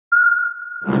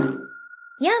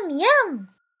Yum yum!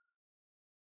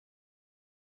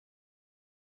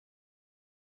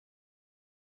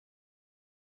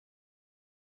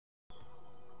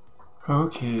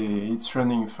 Okay, it's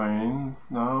running fine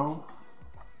now.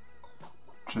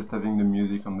 Just having the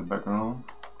music on the background,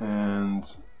 and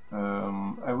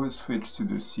I will switch to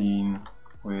the scene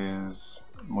with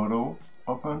Modo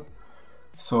open.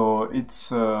 So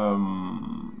it's a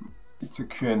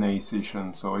Q&A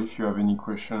session. So if you have any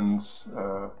questions,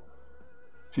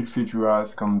 feel free to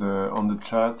ask on the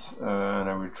chat, and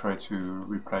I will try to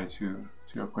reply to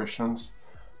your questions.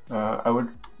 I will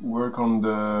work on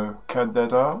the CAD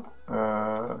data,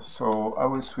 so I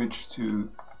will switch to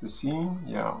the scene.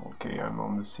 Yeah, okay, I'm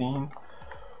on the scene.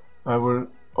 I will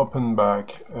open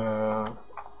back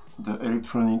the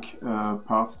electronic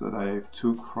parts that I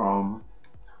took from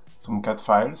some CAD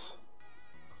files,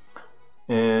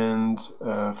 and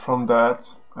from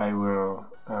that I will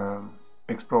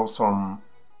explore some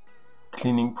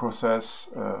cleaning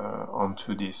process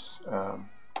onto this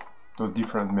those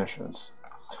different meshes.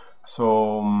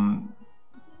 So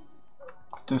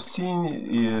the scene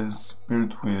is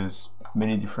built with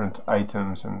many different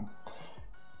items, and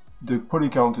the poly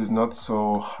count is not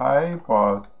so high,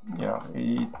 but yeah,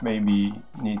 it maybe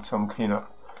needs some cleanup.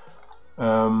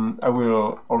 I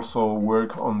will also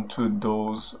work onto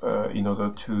those in order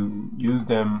to use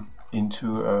them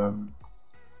into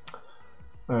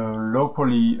low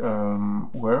poly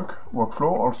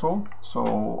workflow also.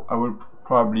 So I will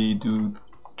probably do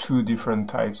two different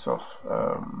types of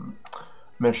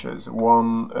meshes,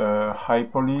 one high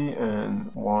poly and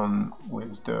one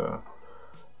with the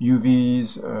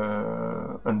UVs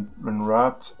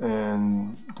unwrapped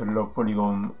and the low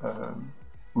polygon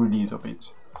release of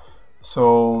it.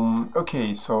 So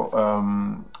okay, so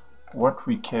what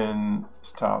we can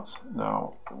start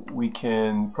now, we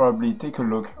can probably take a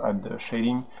look at the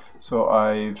shading. So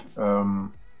I've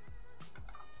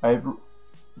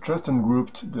just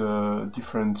ungrouped the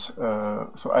different,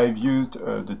 so I've used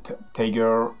the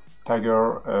Tagger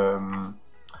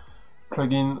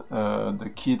plugin, the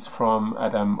kits from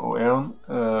Adam O'Hearn,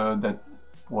 that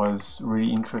was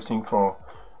really interesting for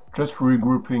just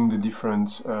regrouping the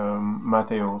different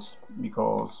materials,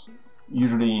 because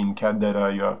usually in CAD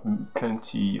data you have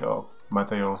plenty of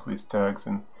materials with tags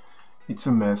and it's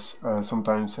a mess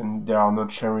sometimes, and they are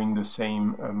not sharing the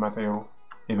same material,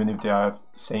 even if they have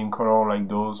same color like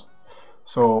those.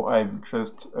 So I've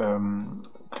just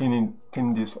cleaned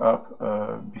this up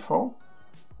before,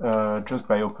 just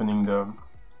by opening the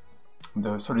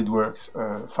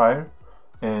SolidWorks file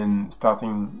and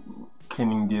starting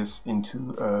cleaning this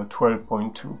into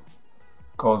 12.2,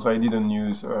 because I didn't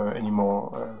use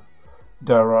anymore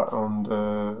Dara on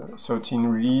the 13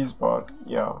 release, but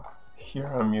yeah, here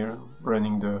I'm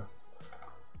running the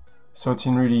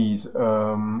 13 release.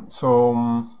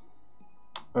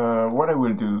 What I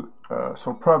will do,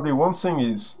 so probably one thing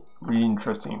is really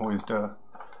interesting with the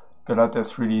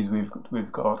latest release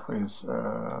we've got with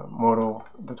Modo,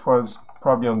 that was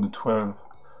probably on the 12,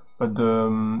 but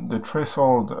the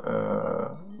threshold,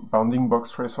 bounding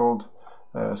box threshold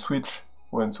switch,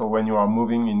 when you are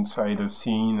moving inside a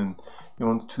scene and you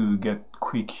want to get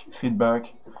quick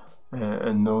feedback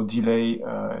and no delay,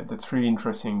 that's really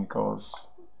interesting because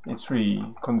it's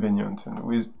really convenient, and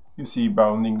with, you see,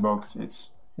 bounding box,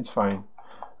 it's fine.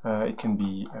 It can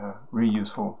be really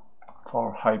useful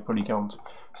for high poly count.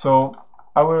 So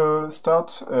I will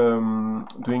start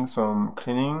doing some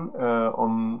cleaning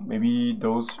on maybe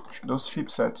those ship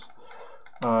sets.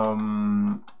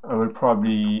 I will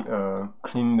probably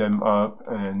clean them up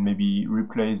and maybe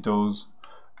replace those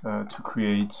to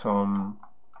create some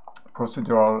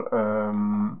procedural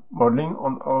modeling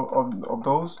of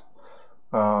those,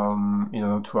 in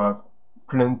order to have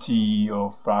plenty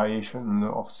of variation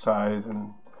of size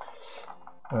and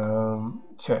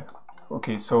yeah.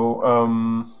 Okay, so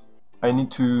I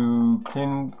need to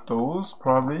clean those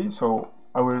probably, so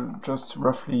I will just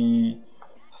roughly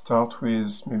start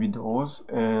with maybe those,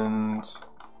 and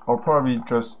I'll probably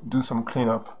just do some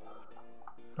cleanup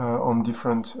on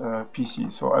different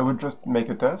PCs. So I would just make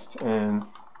a test and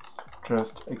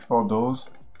just export those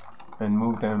and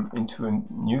move them into a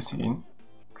new scene,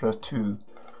 just to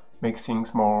make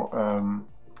things more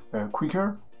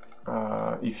quicker.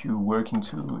 If you work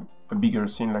into a bigger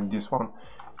scene like this one,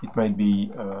 it might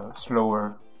be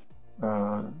slower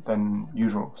than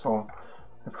usual, so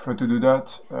I prefer to do that.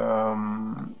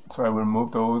 So I will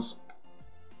move those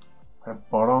at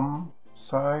bottom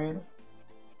side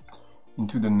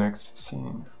into the next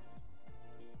scene.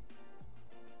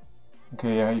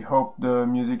 Okay, I hope the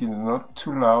music is not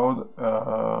too loud.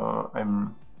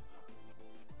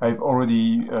 I've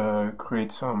already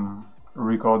created some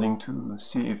recording to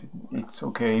see if it's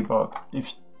okay, but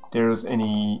if there's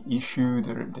any issue,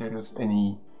 there's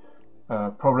any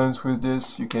problems with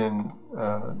this, you can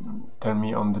tell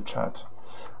me on the chat.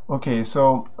 Okay,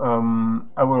 so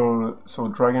I will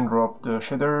drag and drop the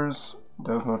shaders.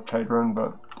 There's no children,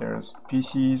 but there's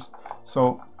PCs.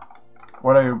 So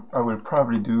what I will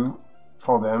probably do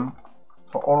for them,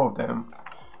 for all of them,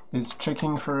 is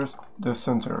checking first the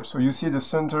center. So you see the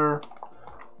center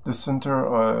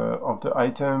of the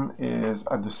item is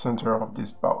at the center of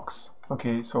this box.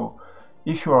 Okay, so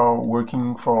if you are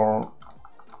working for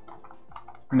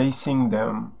placing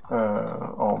them,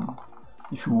 or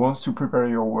if you want to prepare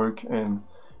your work and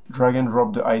drag and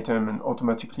drop the item and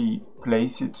automatically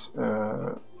place it,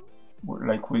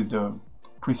 like with the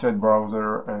preset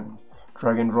browser, and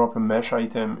drag and drop a mesh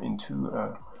item into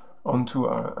onto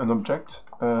an object,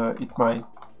 it might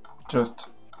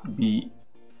just be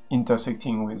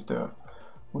intersecting with the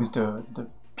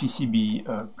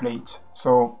PCB plate.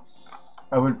 So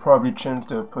I will probably change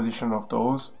the position of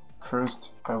those.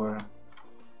 First I will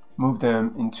move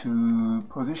them into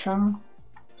position.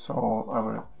 So I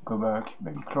will go back,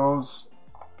 maybe close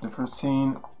the first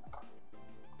scene.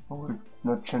 I will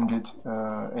not change it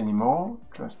anymore,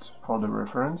 just for the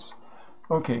reference.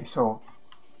 Okay, so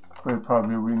we'll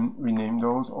probably rename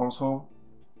those also.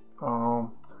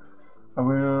 I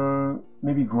will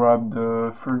maybe grab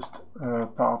the first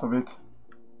part of it,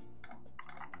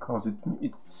 because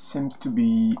it seems to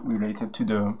be related to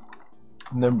the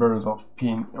numbers of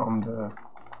pin on the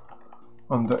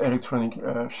electronic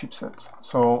chipset.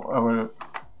 So I will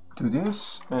do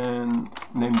this and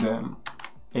name them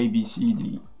A, B, C,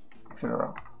 D,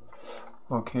 etc.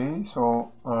 Okay,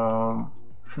 so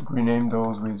should rename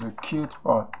those with a kit,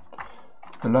 but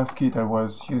the last kit I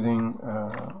was using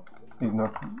is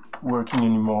not working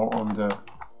anymore on the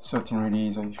 13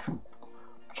 release. I should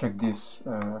check this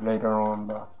later on,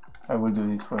 but I will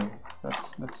do this way.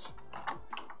 That's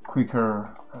quicker,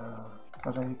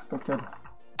 as I expected.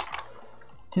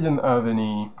 Didn't have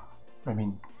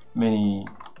many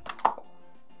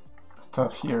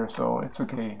stuff here, so it's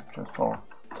okay, just for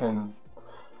 10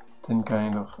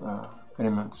 kind of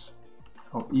elements.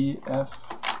 So E,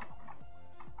 F.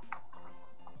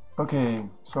 Okay,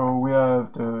 so we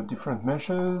have the different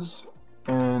meshes,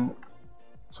 and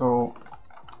so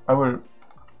I will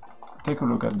take a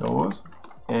look at those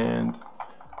and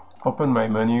open my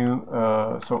menu.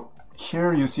 So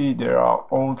here you see they are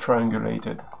all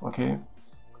triangulated. Okay,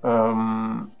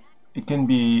 it can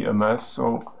be a mess,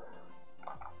 so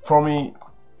for me,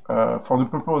 for the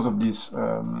purpose of this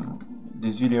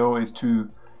this video, is to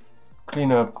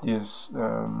clean up this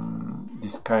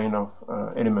this kind of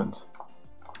element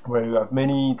where you have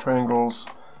many triangles.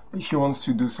 If you want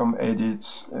to do some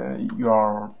edits, you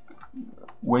are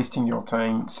wasting your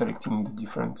time selecting the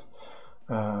different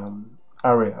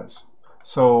areas.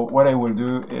 So what I will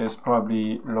do is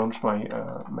probably launch my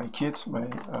my kit, my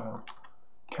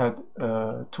CAD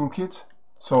toolkit.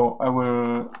 So I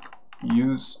will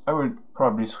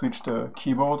probably switch the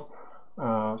keyboard.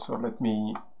 So let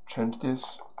me change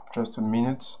this, just a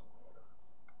minute.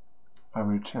 I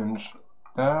will change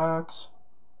that.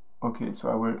 Okay, so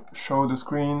I will show the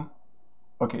screen.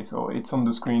 Okay, so it's on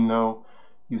the screen now.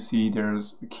 You see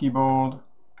there's a keyboard.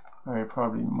 I will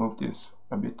probably move this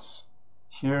a bit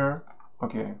here.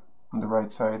 Okay, on the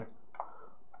right side,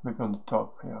 maybe on the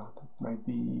top. Yeah, that might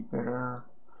be better.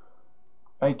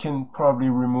 I can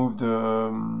probably remove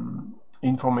the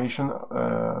information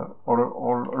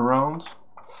all around.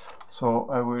 So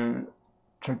I will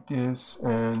check this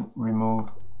and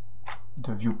remove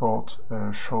the viewport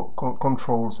show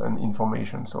controls and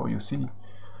information. So you see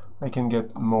I can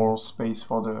get more space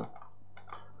for the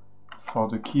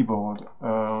keyboard.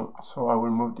 So I will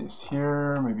move this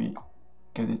here, maybe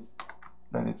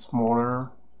let it smaller.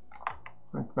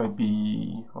 It might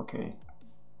be okay.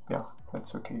 Yeah,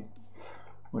 that's okay.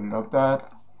 We'll lock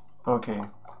that. Okay,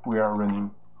 we are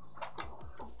running.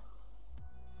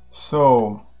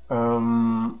 So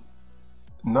now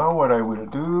what I will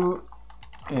do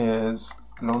is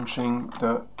launching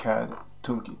the CAD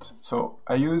toolkit. So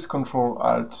I use Control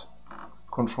Alt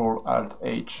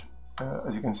H.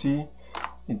 As you can see,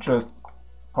 it just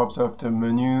pops up the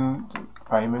menu, the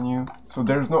pie menu. So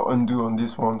there's no undo on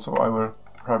this one, so I will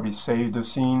probably save the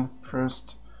scene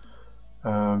first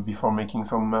before making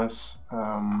some mess.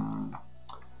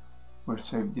 We'll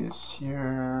save this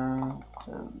here.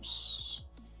 Temps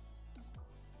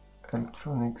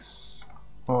electronics.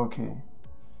 Okay.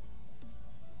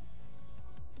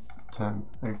 Temp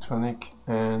electronic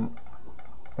and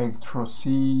electro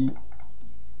C.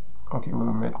 Okay,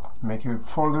 we'll make a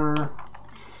folder.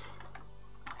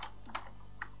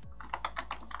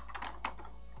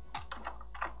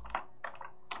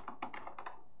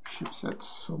 Chipsets.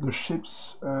 So the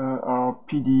chips are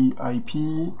PDIP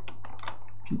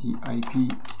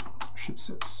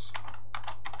chipsets.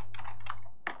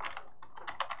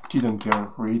 Didn't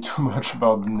care really too much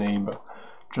about the name, but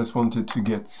just wanted to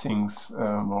get things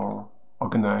more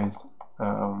organized.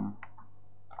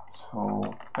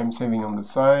 So I'm saving on the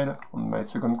side on my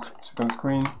second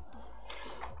screen.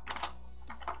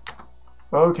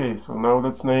 Okay, so now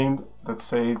that's named, that's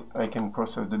saved, I can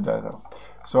process the data.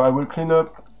 So I will clean up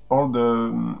all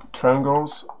the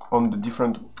triangles on the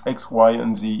different X, Y,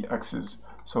 and Z axes.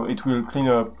 So it will clean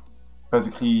up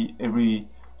basically every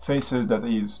faces that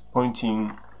is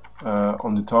pointing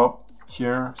on the top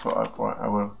here. So I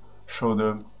will show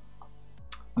the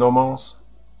normals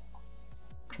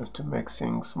just to make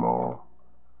things more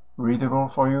readable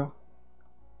for you.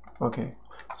 Okay,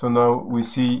 so now we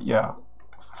see, yeah,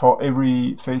 for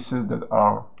every faces that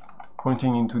are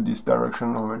pointing into this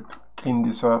direction, we will clean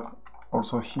this up.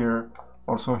 Also here,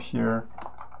 also here,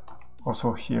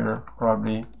 also here,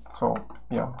 probably. So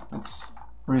yeah, it's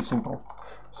really simple.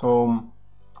 So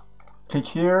click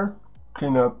here,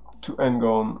 clean up to end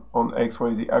on X,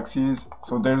 Y, Z axis.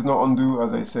 So there's no undo,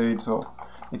 as I said. So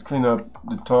it cleaned up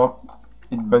the top.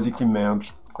 It basically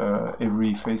merged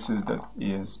every faces that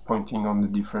is pointing on the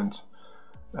different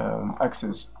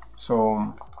axes.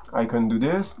 So I can do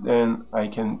this, then I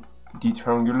can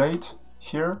detriangulate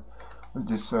here with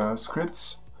this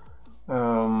scripts,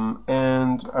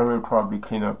 and I will probably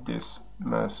clean up this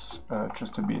mess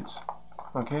just a bit.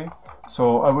 Okay,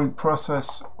 so I will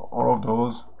process all of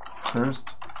those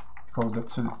first, because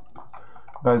that's a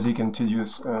basic and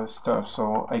tedious stuff,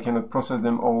 so I cannot process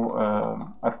them all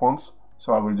at once.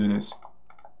 So I will do this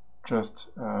just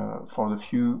for the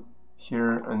few here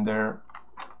and there,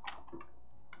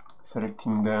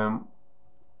 selecting them,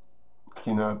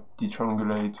 clean up,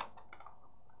 detriangulate,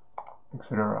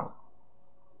 etc.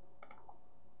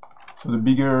 So the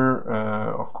bigger,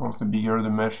 of course, the bigger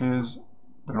the mesh is,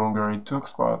 the longer it took,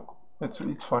 but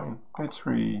it's fine. It's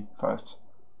really fast.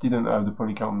 Didn't have the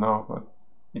poly count now, but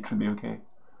it should be okay.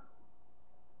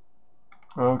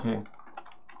 Okay.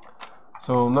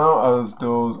 So now as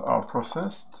those are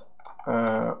processed,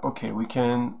 okay, we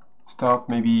can start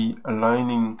maybe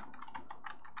aligning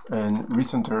and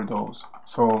recenter those.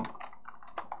 So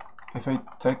if I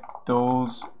take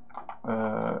those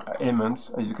elements,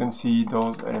 as you can see,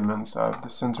 those elements have the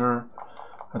center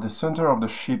at the center of the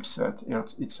chipset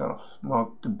itself,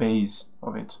 not the base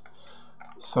of it.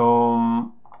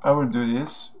 So I will do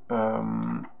this,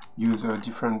 use a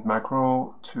different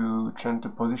macro to change the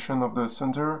position of the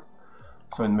center.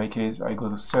 So in my case, I go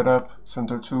to Setup,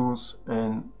 Center Tools,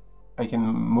 and I can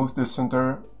move the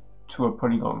center to a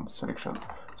polygon selection.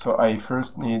 So I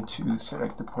first need to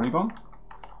select the polygon.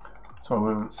 So I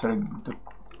will select the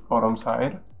bottom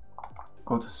side,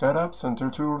 go to Setup, Center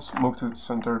Tools, move to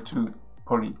Center to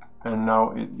Poly, and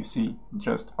now you see it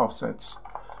just offsets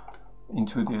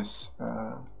into this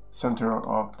center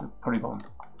of the polygon.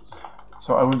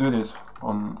 So I will do this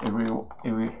on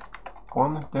every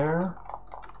one there,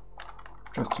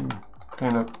 just to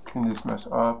clean this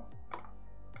mess up.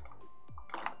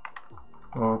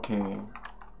 Okay,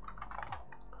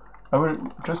 I will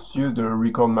just use the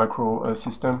record macro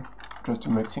system just to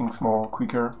make things more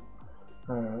quicker,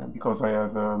 because I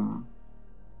have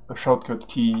a shortcut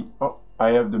key. Oh,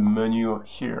 I have the menu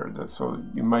here, so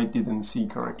you might didn't see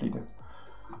correctly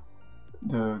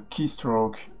the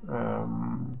keystroke.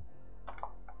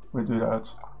 We'll do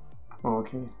that.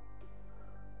 Okay,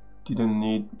 didn't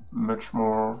need much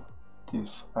more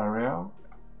this area.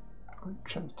 I'll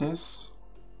change this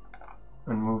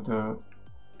and move the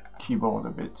keyboard a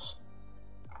bit,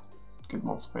 get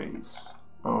more space.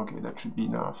 Okay, that should be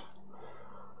enough.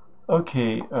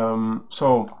 Okay,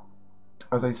 so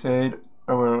as I said,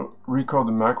 I will record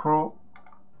the macro,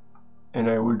 and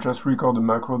I will just record the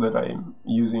macro that I'm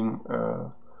using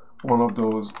one of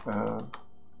those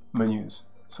menus.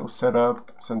 So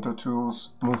Setup, Center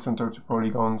Tools, Move Center to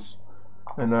Polygons,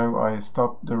 and now I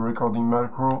stop the recording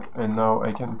macro, and now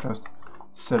I can just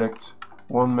select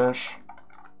one mesh,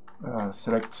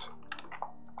 select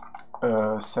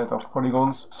a set of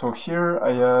polygons. So here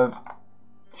I have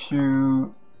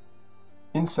few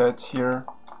insets here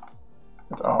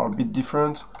that are a bit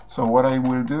different. So what I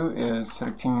will do is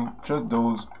selecting just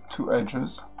those two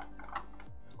edges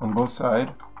on both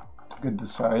sides to get the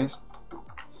size,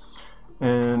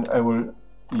 and I will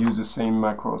use the same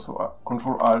macro, so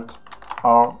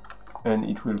Control-Alt-R, and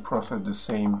it will process the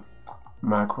same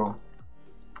macro.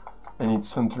 and it's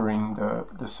centering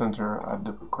the center at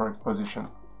the correct position.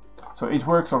 So it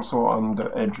works also on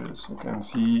the edges. You can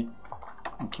see,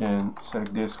 you can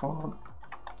select this one,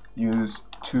 use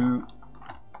 2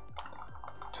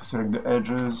 to select the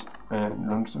edges and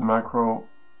launch the macro.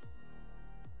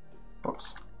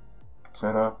 Oops.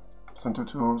 Setup, center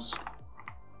tools.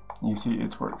 You see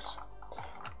it works.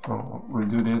 So we'll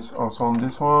do this also on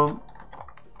this one.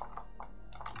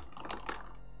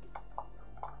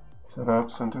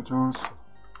 Setup, center tools.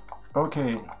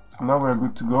 Okay, so now we're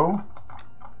good to go.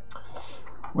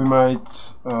 We might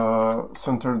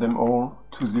center them all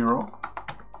to 0.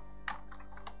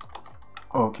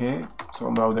 Okay,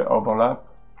 so now they overlap.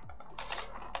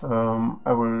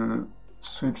 I will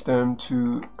switch them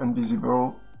to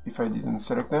invisible if I didn't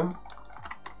select them.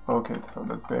 Okay, so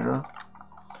that's better.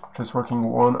 Just working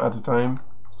one at a time.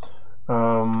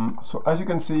 So as you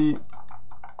can see,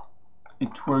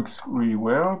 it works really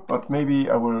well, but maybe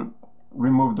I will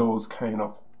remove those kind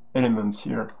of elements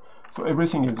here. So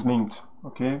everything is linked,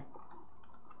 okay?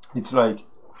 It's like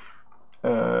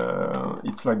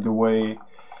the way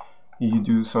you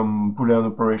do some Boolean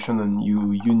operation and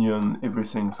you union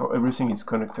everything, so everything is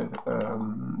connected.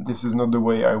 This is not the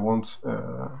way I want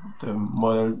the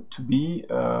model to be.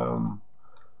 Don't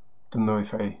know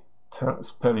if I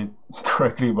spell it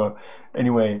correctly, but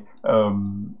anyway,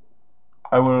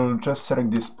 I will just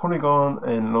select this polygon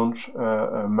and launch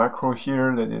a macro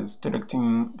here that is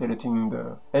deleting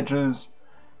the edges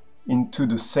into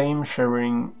the same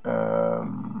sharing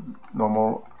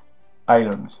normal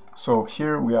island. So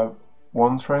here we have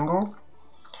one triangle,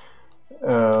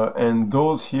 and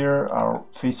those here are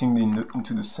facing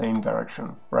into the same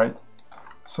direction, right?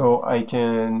 So I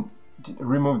can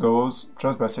remove those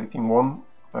just by selecting one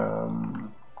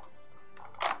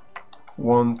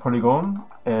polygon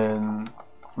and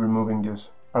removing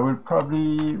this. I will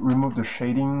probably remove the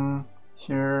shading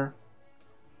here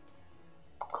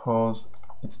because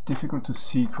it's difficult to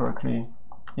see correctly.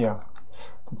 Yeah,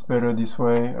 it's better this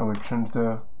way. I will change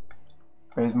the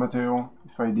base material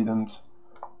if I didn't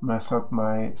mess up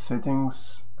my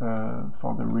settings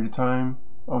for the real time.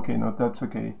 Okay, no, that's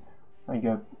okay. I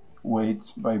get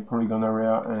weight by polygon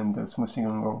area and the smoothing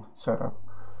angle setup,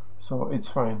 so it's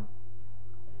fine.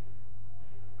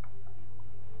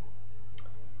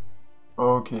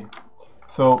 Okay,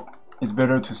 so it's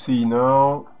better to see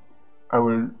now. I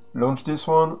will launch this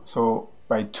one, so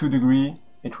by 2 degrees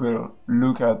it will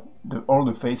look at all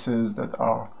the faces that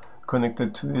are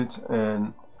connected to it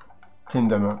and clean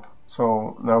them up.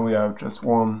 So now we have just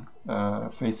one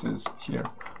faces here.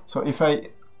 So if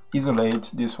I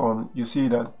isolate this one, you see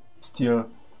that still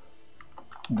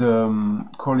the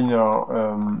collinear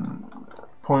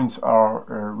points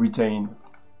are retained.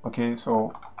 Okay,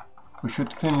 so we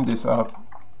should clean this up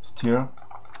still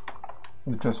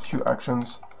with just few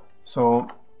actions. So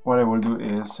what I will do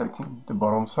is selecting the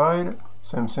bottom side,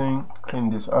 same thing, clean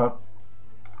this up,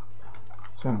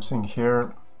 same thing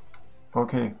here.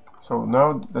 Okay, so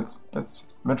now that's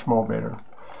much more better.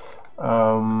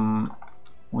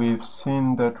 We've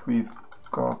seen that we've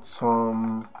got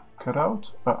some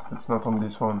cutout. That's not on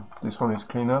this one. This one is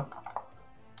cleaner.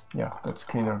 Yeah, that's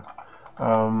cleaner.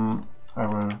 I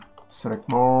will select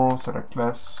more, select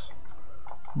less.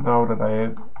 Now that I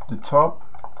have the top,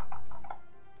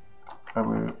 I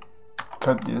will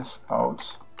cut this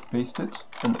out, paste it,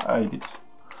 and hide it.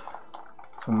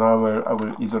 So now I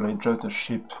will isolate just the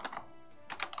shape,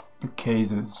 the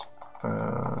cases,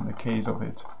 the case of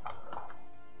it.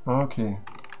 Okay,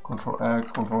 Control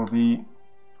X, Control V,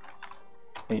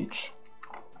 H.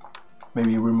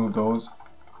 Maybe remove those.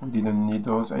 We didn't need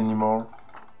those anymore.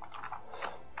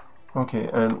 Okay,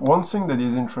 and one thing that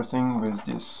is interesting with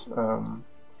this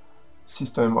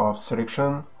system of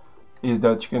selection is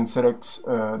that you can select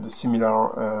the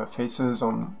similar faces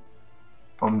on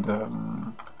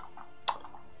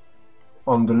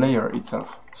the layer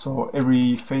itself. So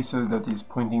every faces that is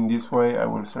pointing this way, I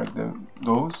will select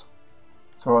those.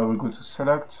 So I will go to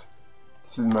select.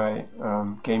 This is my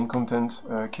game content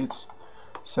kit.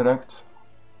 Select,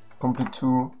 complete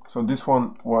tool. So this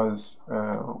one was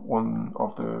one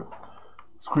of the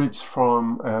scripts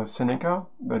from Seneca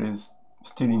that is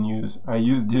still in use. I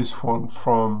used this one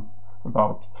from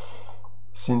about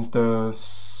since the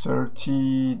 3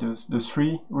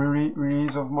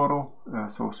 release of Modo,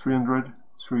 so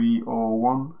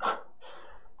 301.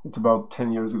 It's about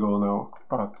 10 years ago now,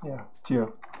 but yeah,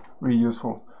 still really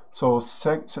useful. So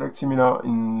select similar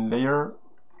in layer.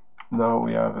 Now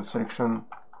we have a selection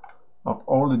of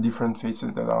all the different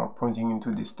faces that are pointing into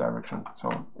this direction.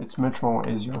 So it's much more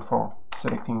easier for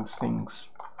selecting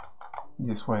things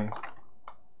this way.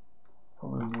 I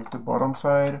will move the bottom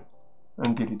side.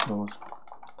 and delete those.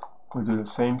 We'll do the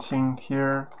same thing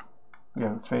here. We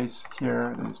have a face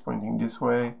here that is pointing this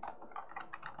way,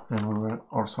 and we will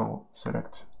also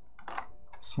select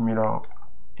similar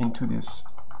into this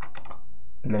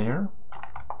layer.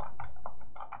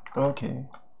 Okay.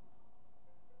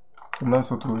 The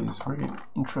lasso tool is really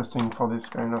interesting for this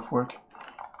kind of work.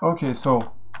 Okay,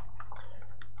 so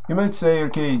you might say,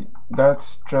 okay,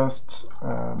 that's just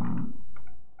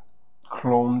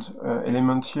cloned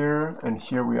element here, and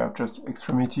here we have just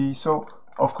extremity. So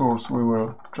of course we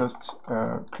will just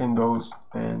clean those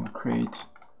and create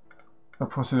a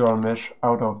procedural mesh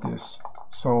out of this.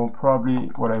 So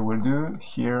probably what I will do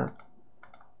here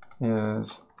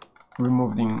is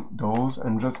removing those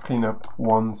and just clean up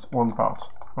one part.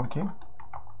 Okay,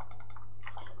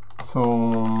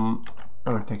 so I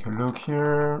will take a look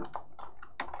here.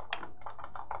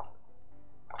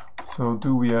 So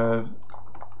do we have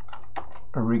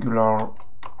a regular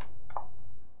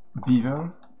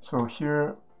bevel? So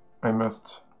here I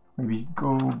must maybe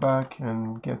go back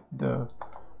and get the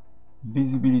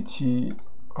visibility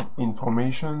of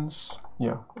informations.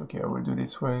 Yeah, okay, I will do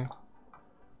this way.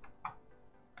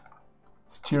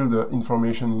 Still, the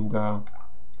information in the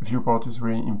viewport is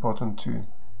really important to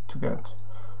get.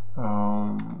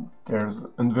 There's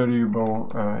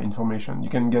invaluable information. You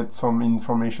can get some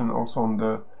information also on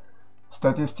the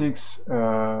statistics,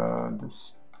 the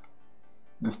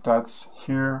stats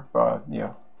here, but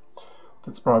yeah,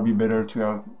 that's probably better to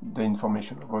have the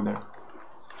information over there.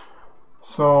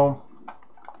 So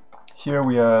here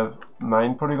we have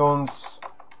 9 polygons,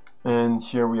 and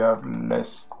here we have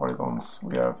less polygons.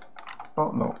 We have,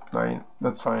 oh no, 9,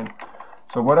 that's fine.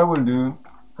 So what I will do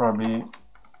probably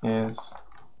is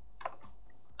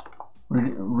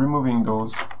removing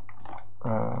those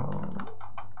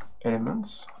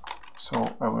elements.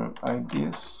 So I will hide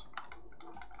this,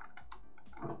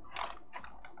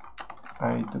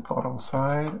 hide the bottom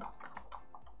side.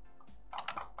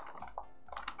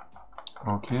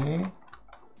 Okay,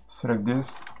 select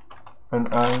this and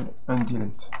hide and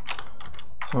delete.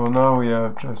 So now we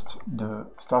have just the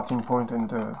starting point and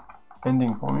the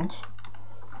ending point.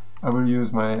 I will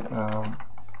use my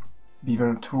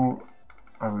bevel tool.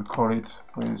 I will call it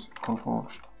with Control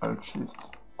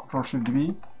Shift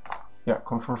B. Yeah,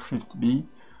 Control Shift B.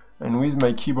 And with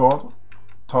my keyboard,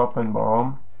 top and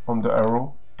bottom on the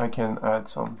arrow, I can add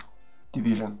some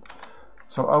division.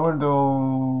 So I will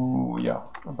do, yeah,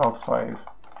 about 5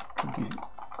 to be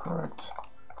correct.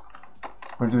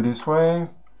 We'll do this way.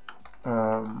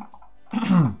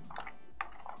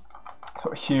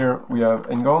 So here we have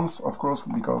n-gons, of course,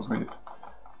 because we've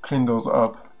cleaned those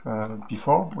up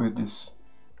before with this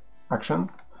action.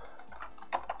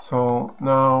 So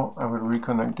now I will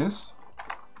reconnect this,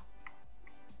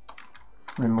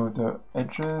 remove the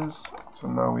edges. So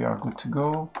now we are good to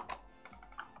go.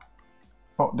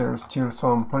 Oh, there are still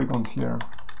some polygons here.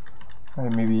 I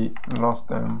maybe lost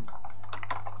them.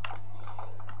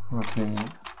 Okay,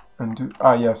 and do,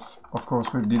 yes, of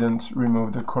course we didn't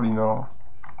remove the collinear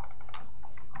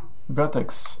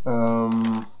vertex.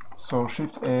 So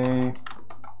Shift A.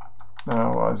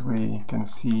 Now, as we can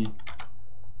see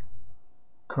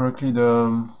correctly,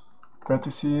 the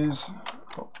vertices.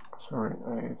 Oh, sorry,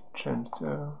 I changed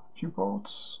the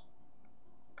viewports.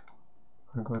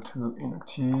 I go to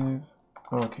inactive.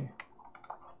 Okay.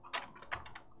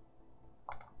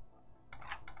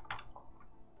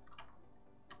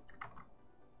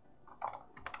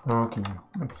 Okay,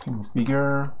 make things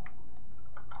bigger.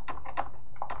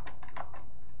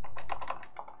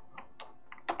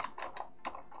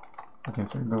 Okay,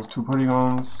 so those 2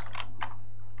 polygons,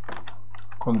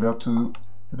 convert to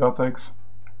vertex,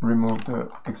 remove the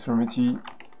extremity,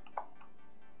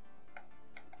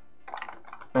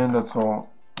 and that's all.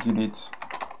 Delete,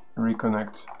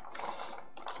 reconnect.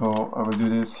 So I will do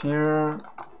this here,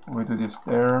 we'll do this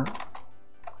there.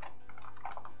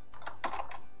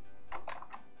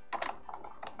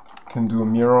 Can do a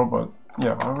mirror, but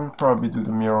yeah, I will probably do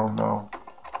the mirror now.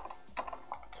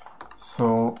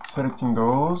 So selecting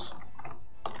those,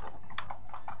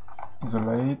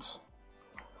 isolate,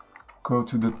 go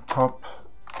to the top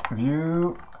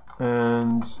view,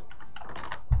 and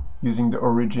using the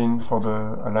origin for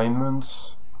the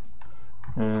alignments.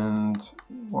 And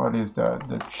what is that?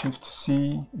 The Shift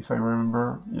C, if I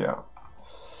remember. Yeah.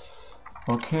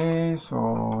 Okay,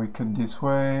 so we cut this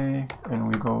way and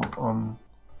we go on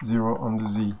 0 on the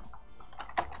Z.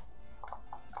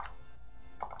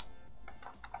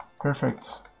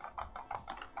 Perfect.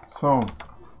 So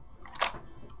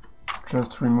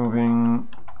just removing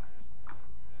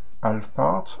half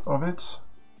part of it.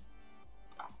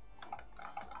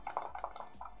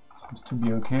 So seems to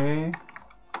be okay.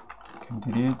 Can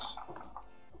delete.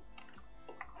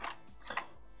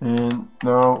 And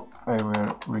now I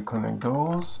will reconnect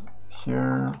those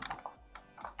here.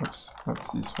 Oops,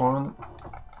 that's this one.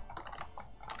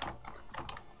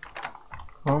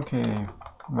 Okay,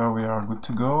 now we are good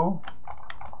to go.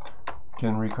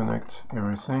 Can reconnect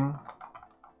everything.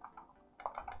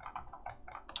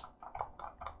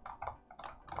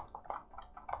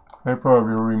 I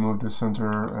probably remove the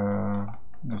center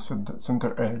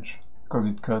edge because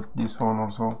it cut this one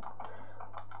also.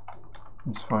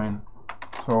 It's fine.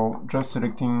 So just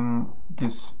selecting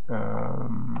this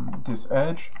this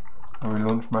edge, I will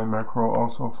launch my macro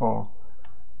also for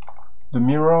the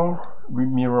mirror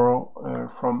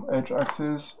from edge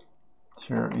axis.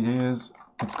 Here it is.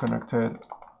 It's connected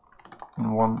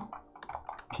in one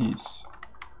piece.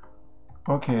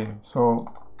 Okay, so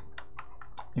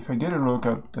if I get a look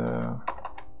at the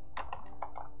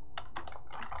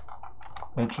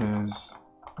edges,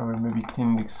 I will maybe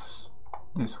clean this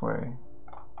way.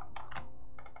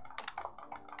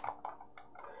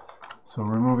 So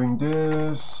removing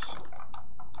this,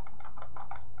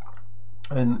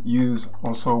 and use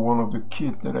also one of the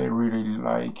kit that I really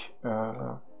like.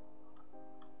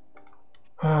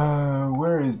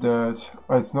 Where is that?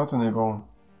 Oh, it's not enabled.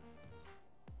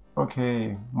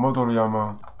 Okay, Modo.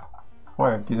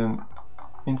 Why I didn't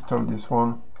install this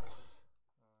one?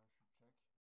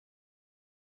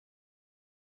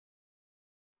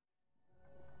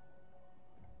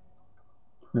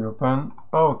 We open.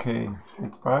 Okay,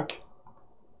 it's back.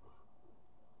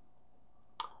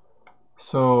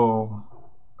 So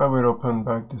I will open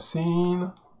back the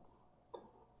scene,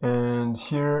 and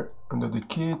here under the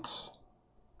kit,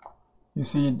 you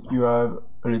see you have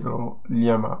a little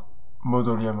llama,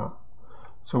 Modo llama.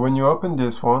 So when you open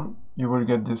this one, you will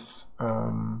get this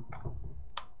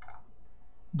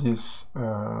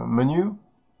menu.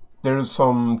 There are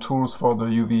some tools for the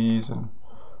UVs and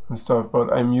stuff,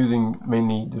 but I'm using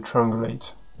mainly the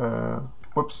triangulate.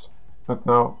 Whoops, not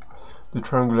now. The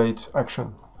triangulate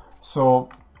action. So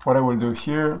what I will do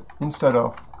here, instead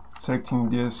of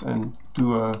selecting this and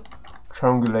do a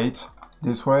triangulate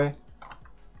this way.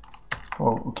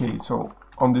 Oh, okay. So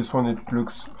on this one it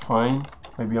looks fine.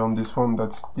 Maybe on this one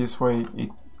that's this way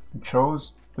it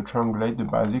shows the triangulate, the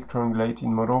basic triangulate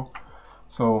in Modo.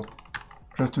 So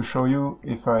just to show you,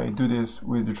 if I do this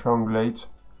with the triangulate,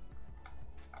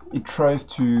 it tries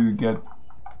to get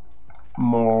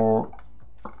more,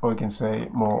 or I can say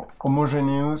more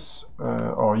homogeneous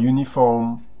or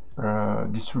uniform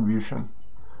distribution.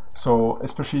 So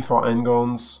especially for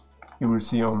endguns, you will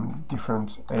see on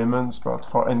different elements, but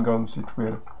for endguns it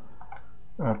will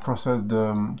process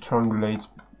the triangulate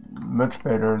much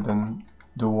better than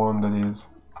the one that is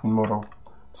in Modo.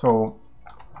 So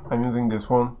I'm using this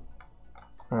one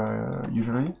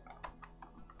usually.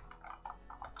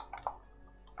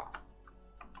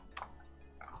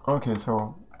 Okay,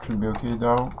 so it should be okay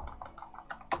now.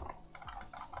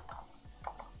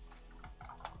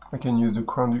 I can use the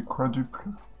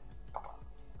quadruple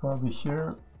probably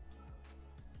here.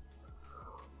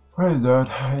 Where is that?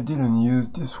 I didn't use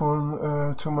this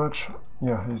one too much.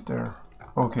 Yeah, it's there.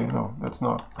 Okay, no, that's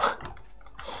not.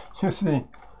 You see,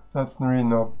 that's really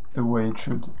not the way it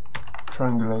should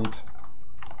triangulate.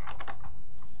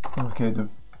 Okay, the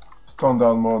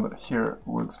standard mode here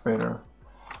works better.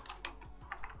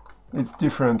 It's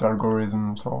different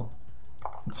algorithm, so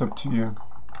it's up to you.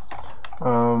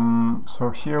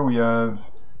 So here we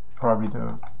have probably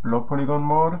the low polygon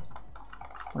mode,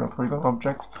 low polygon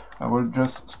object. I will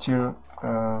just still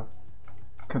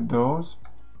cut those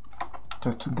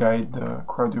just to guide the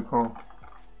quadruple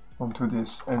onto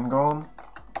this endgun.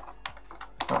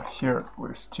 Here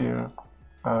we still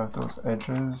have those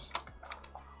edges.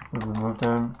 We'll remove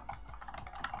them.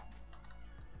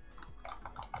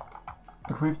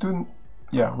 But we've done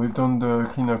the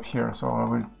cleanup here, so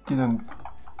I didn't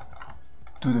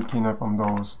do the cleanup on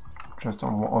those, just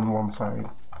on one side.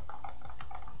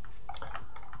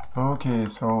 Okay,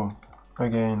 so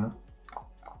again,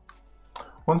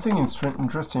 one thing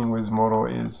interesting with Modo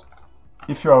is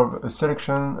if you have a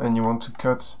selection and you want to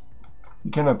cut,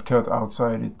 you cannot cut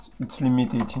outside. It's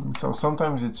limiting. So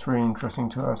sometimes it's really interesting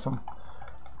to have some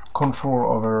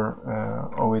control over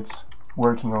how it's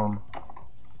working on.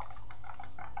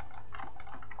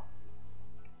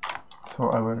 So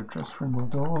I will just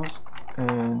remove those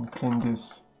and clean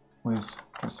this with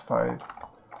just 5.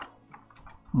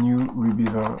 New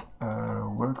rebevel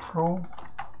workflow.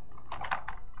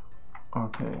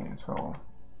 Okay, so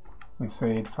we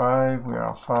say 5, we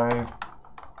are 5.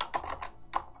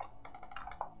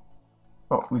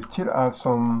 Oh, we still have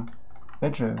some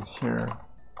edges here.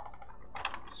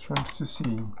 Strange to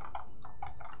see.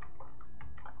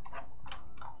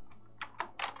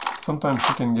 Sometimes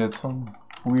you can get some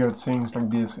weird things like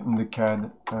this in the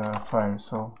CAD file,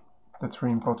 so that's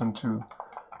really important to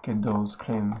get those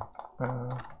clean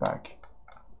back.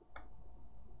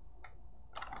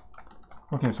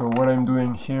 Okay, so what I'm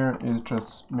doing here is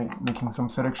just making some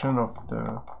selection of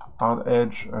the hard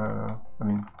edge,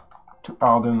 to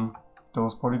harden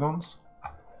those polygons.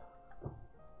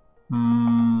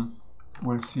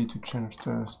 We'll see to change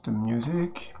the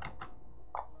music.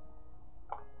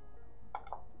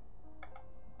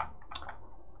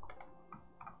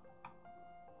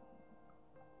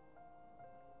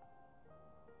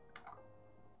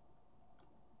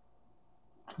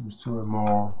 Change to a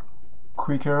more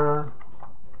quicker.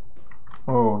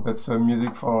 Oh, that's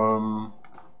music for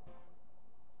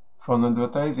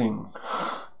advertising.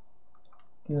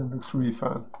 Yeah, looks really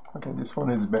fun. Okay, this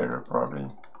one is better probably.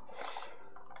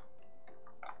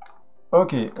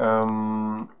 Okay,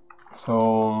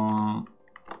 so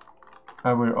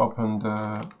I will open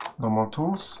the normal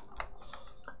tools.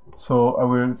 So I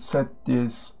will set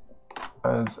this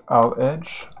as hard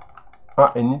edge.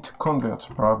 I need to convert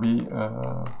probably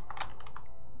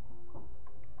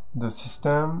the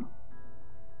system.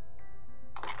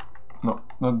 No,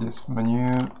 not this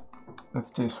menu.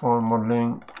 That's this one,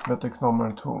 modeling, vertex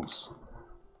normal tools.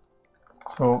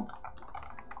 So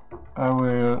I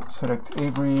will select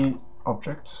every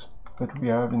object that we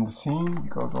have in the scene,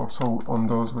 because also on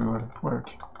those we will work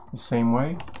the same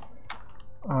way.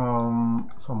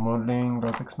 So modeling,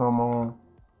 vertex normal,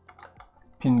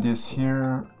 pin this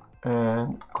here,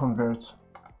 and convert,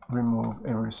 remove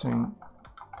everything.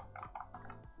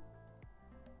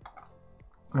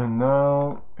 And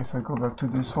now if I go back to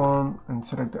this one and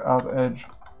select the hard edge,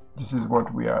 this is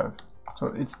what we have.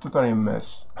 So it's totally a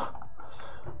mess.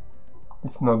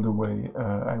 It's not the way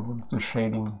I want the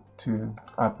shading to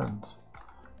happen.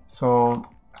 So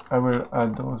I will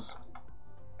add those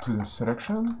to the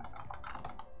selection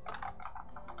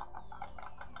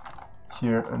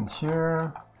here and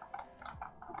here.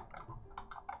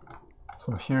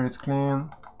 So here it's clean.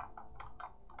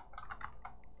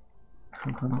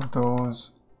 Should remove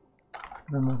those.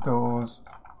 Remove those.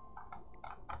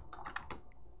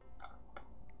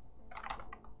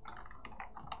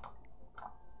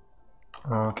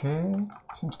 Okay,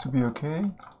 seems to be okay.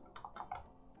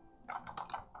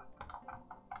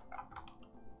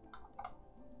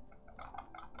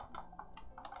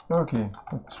 Okay,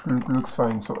 that looks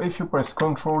fine. So if you press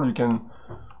Ctrl, you can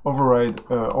override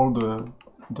all the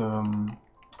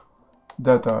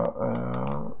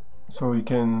data. So you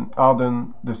can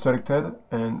harden the selected,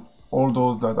 and all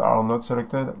those that are not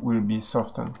selected will be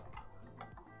softened.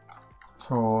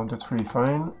 So that's really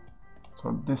fine.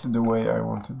 So this is the way I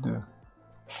wanted the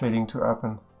shading to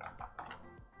happen.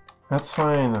 That's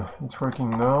fine, it's working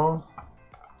now.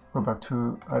 Go back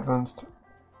to advanced.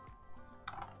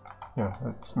 Yeah,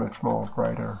 that's much more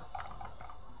brighter.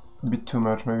 A bit too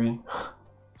much maybe.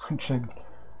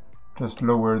 Just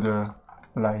lower the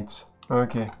lights.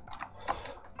 Okay.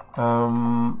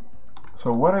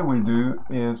 So what I will do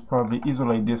is probably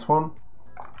isolate this one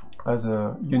as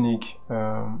a unique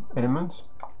element.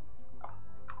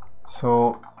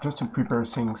 So just to prepare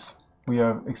things, we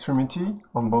have extremity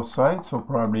on both sides, so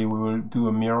probably we will do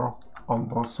a mirror on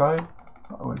both sides.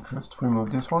 I will just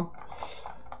remove this one.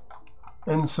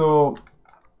 And so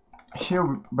here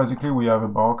basically we have a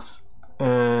box,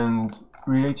 and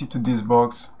related to this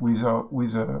box with a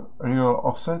little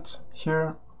offset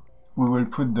here, we will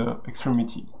put the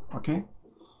extremity. Okay,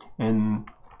 and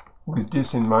with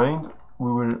this in mind,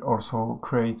 we will also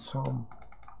create some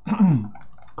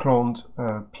cloned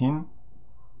pin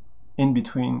in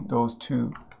between those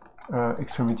two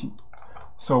extremity.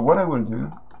 So what I will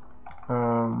do,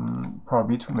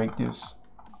 probably to make this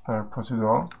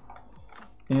procedural,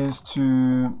 is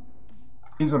to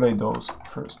isolate those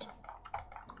first.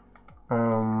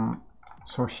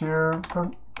 So here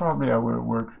probably I will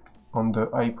work on the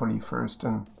high poly first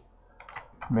and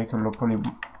make a low poly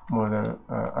model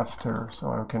after,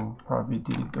 so I can probably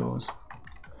delete those.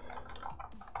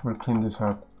 We'll clean this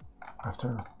up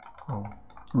after,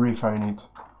 refine it.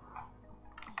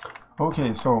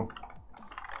 Okay, so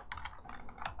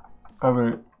I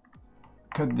will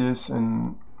cut this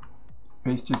and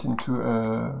paste it into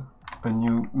a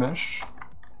new mesh.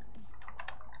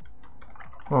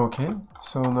 Okay,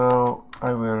 so now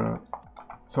I will,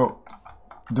 so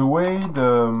the way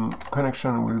the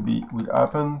connection will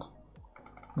happen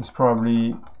is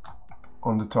probably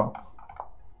on the top.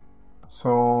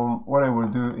 So what I will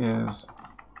do is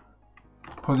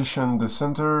position the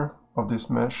center of this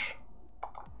mesh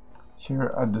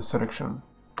here at the selection.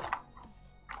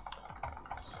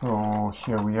 So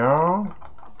here we are.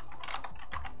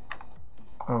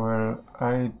 I will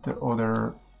hide the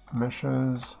other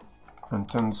meshes and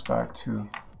turn this back to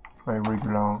my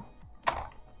regular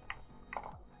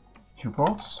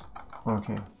viewports.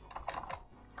 Okay.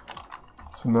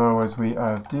 So now as we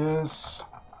have this,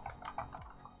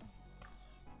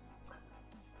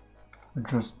 we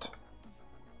just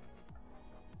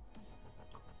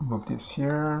move this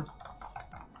here,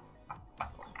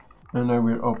 and I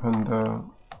will open the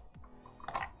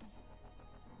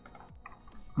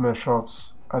Mesh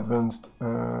Ops Advanced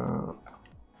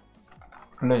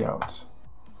layout.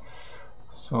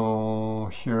 So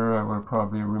here I will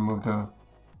probably remove the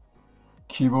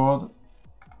keyboard.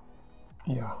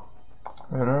 Yeah, it's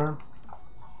better.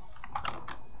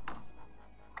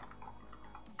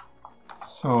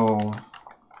 So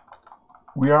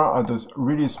we are at a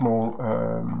really small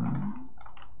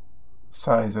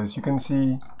size. As you can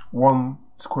see, 1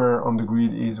 square on the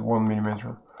grid is 1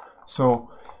 millimeter. So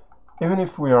even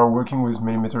if we are working with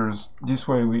millimeters, this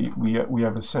way we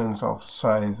have a sense of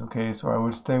size. Okay, so I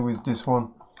will stay with this one.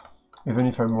 Even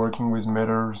if I'm working with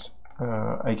meters,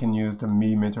 I can use the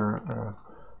millimeter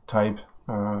type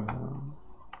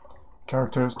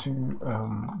characters to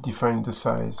define the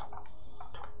size.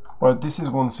 But this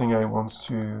is one thing I want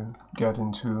to get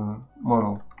into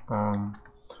Modo.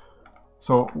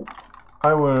 So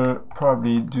I will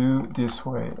probably do this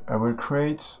way. I will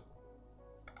create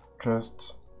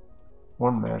just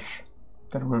one mesh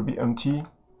that will be empty,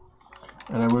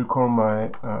 and I will call my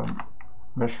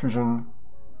Mesh Fusion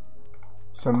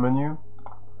submenu.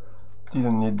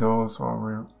 Didn't need those, so I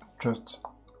will just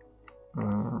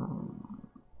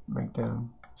make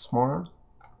them smaller.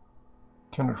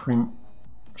 Kind of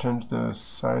change the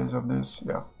size of this.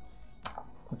 Yeah,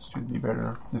 that should be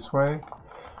better this way.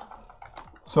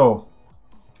 So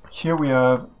here we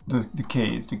have the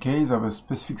case. The case have a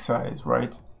specific size,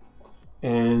 right?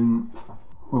 And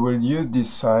we will use this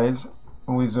size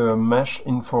with a mesh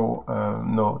info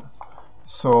node,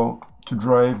 so to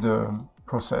drive the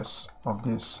process of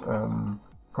this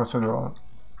procedural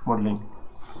modeling.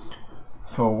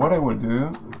 So what I will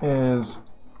do is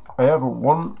I have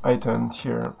one item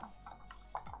here.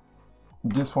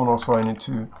 This one also I need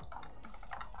to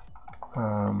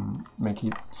make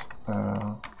it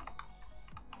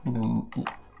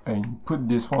and put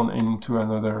this one into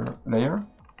another layer.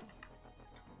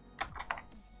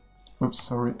 Oops,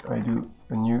 sorry, I do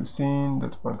a new scene.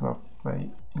 That was not my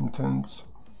intent.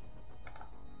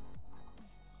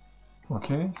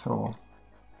 Okay, so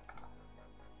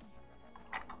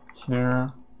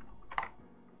here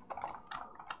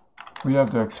we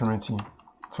have the extremity.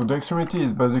 So the extremity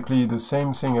is basically the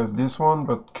same thing as this one,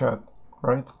 but cut,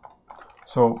 right?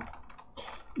 So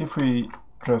if we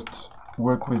just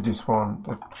work with this one,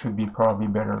 that should be probably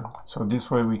better. So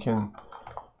this way we can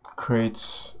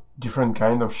create different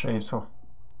kind of shapes of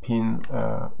pin,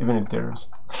 even if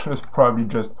there's probably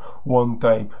just one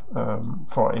type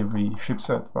for every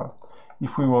chipset. But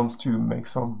if we want to make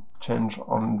some change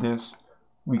on this,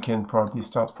 we can probably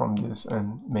start from this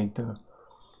and make the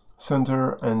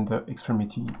center and the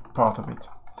extremity part of it.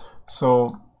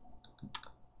 So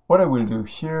what I will do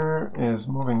here is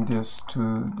moving this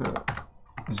to the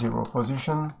 0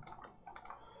 position,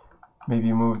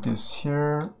 maybe move this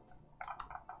here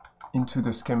into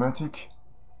the schematic,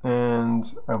 and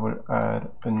I will add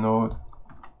a node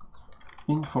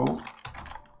info.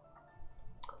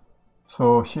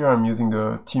 So here I'm using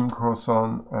the Team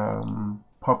Croissant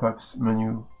pop-ups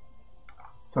menu.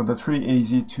 So that's really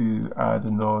easy to add a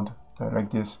node like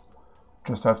this.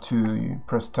 Just have to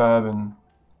press tab and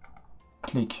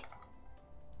click.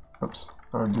 Oops,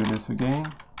 I'll do this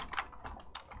again.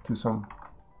 Do some,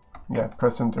 yeah,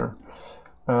 press enter.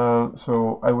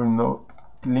 So I will now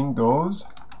link those,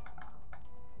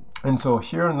 and so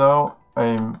here now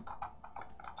I'm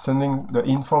sending the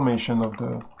information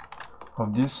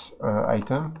of this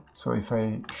item. So if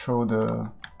I show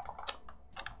the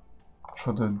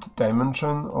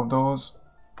dimension of those,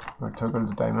 or toggle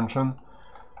the dimension,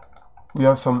 we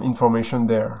have some information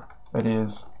there that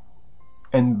is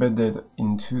embedded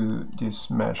into this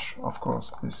mesh, of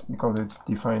course, because it's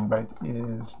defined by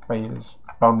its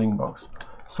bounding box.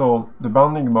 So the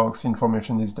bounding box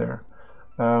information is there.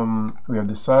 We have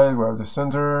the size, we have the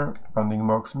center, bounding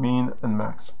box min and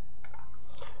max.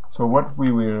 So what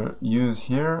we will use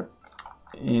here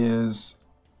is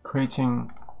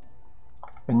creating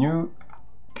a new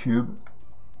cube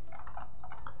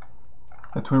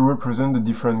that will represent the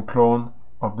different clone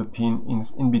of the pin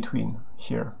in between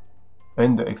here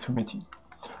and the extremity.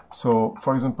 So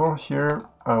for example, here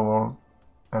I will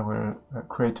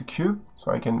create a cube,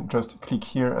 so I can just click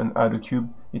here and add a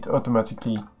cube it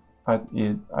automatically add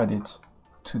it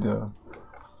to the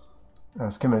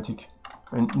schematic,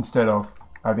 and instead of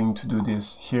having to do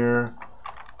this here,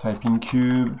 type in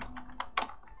cube,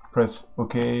 press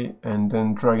OK, and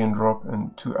then drag and drop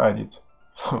and to add it.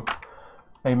 So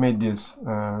I made this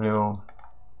little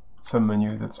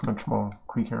submenu that's much more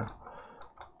quicker.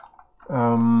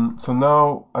 So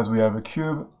now, as we have a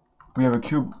cube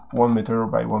 1 meter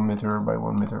by 1 meter by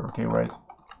 1 meter, okay, right?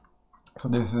 So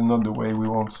this is not the way we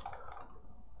want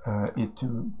it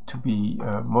to be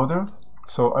modeled.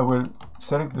 So I will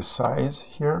select the size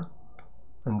here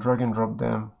and drag and drop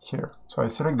them here. So I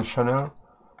select the channel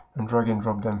and drag and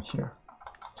drop them here.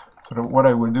 So what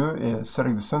I will do is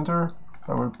select the center.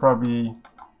 I will probably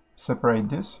separate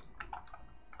this.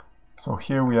 So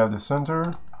here we have the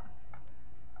center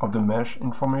of the mesh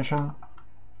information,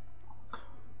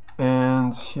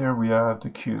 and here we have the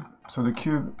cube. So the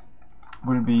cube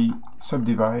will be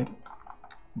subdivide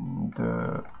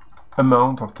the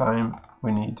amount of time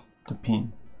we need to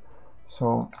pin.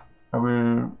 So I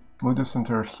will move the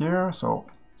center here, so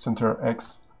center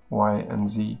X, Y, and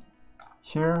Z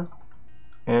here,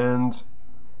 and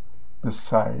the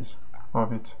size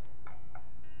of it.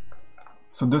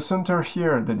 So the center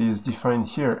here that is defined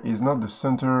here is not the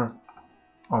center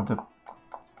of the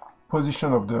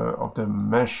position of the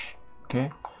mesh,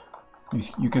 okay?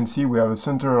 You can see we have a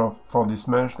center for this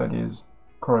mesh that is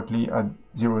correctly at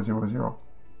 0, 0, 0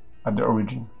 at the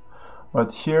origin.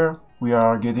 But here we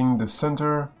are getting the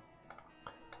center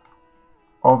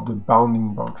of the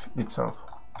bounding box itself.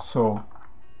 So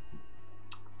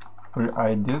we'll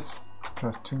hide this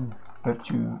just to let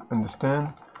you understand.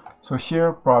 So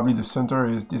here probably the center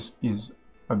is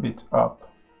a bit up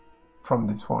from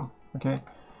this one, okay?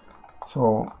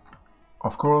 So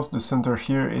of course the center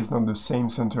here is not the same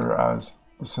center as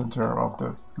the center of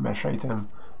the mesh item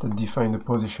that define the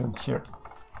position here.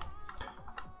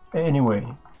 Anyway,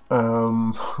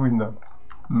 we'll not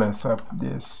mess up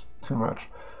this too much.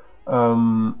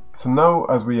 So now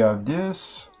as we have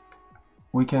this,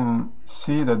 we can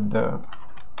see that the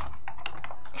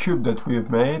cube that we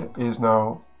have made is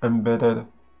now embedded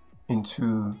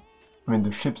into, I mean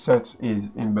the chipset is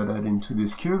embedded into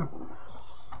this cube.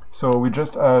 So we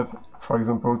just have, for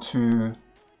example, to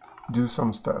do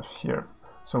some stuff here.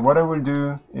 So what I will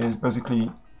do is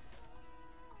basically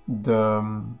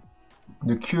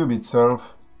the cube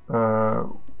itself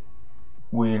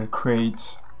will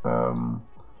create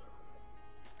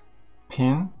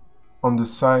pin on the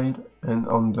side and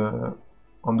on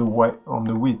the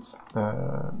width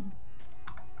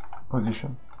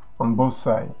position on both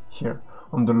sides here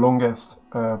on the longest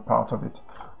part of it.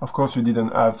 Of course you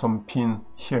didn't have some pin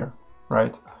here,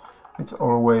 right? It's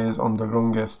always on the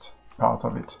longest part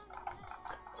of it.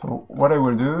 So what I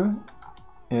will do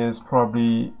is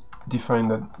probably define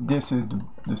that this is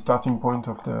the starting point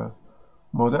of the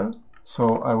model.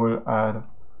 So I will add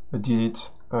a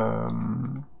delete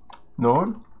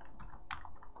node.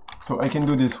 So I can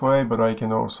do this way, but I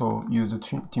can also use the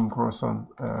Team Croissant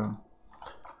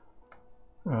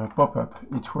pop-up.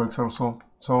 It works also.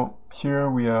 So here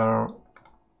we are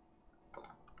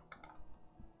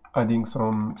adding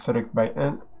some select by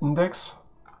index.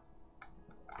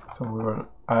 So we will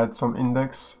add some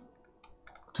index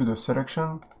to the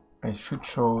selection. I should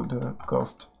show the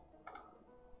ghost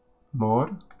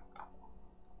mode.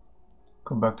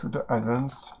 Go back to the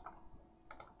advanced,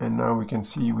 and now we can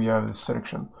see we have the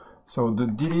selection. So the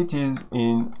delete is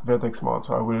in vertex mode.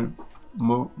 So I will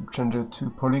change it to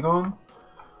polygon,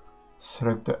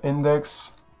 select the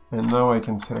index, and now I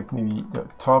can select maybe the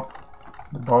top,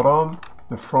 the bottom,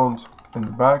 the front, and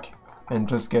the back, and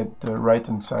just get the right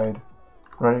and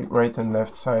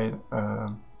left side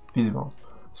visible.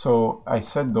 So I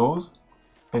set those,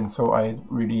 and so I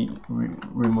really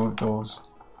remove those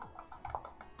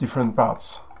different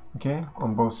parts, okay,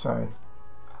 on both sides.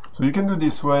 So you can do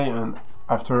this way, and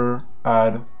after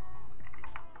add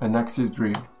an axis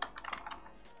drill.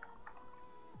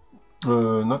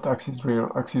 Not axis drill,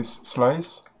 axis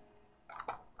slice.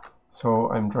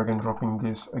 So I'm drag and dropping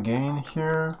this again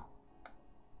here.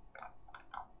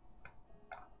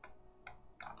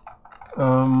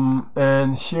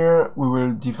 And here we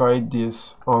will divide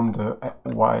this on the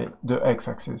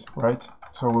x-axis, right?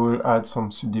 So we will add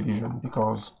some subdivision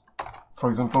because, for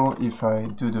example, if I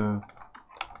do the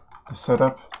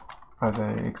setup as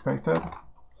I expected,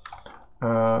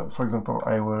 for example,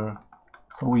 I will.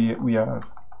 So we have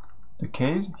the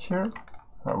case here.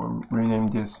 I will rename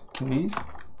this case,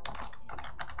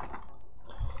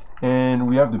 and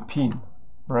we have the pin,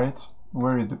 right?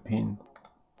 Where is the pin?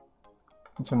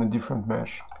 It's on a different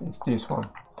mesh. It's this one.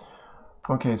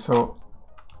 Okay, so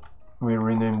we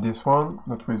rename this one,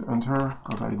 not with enter,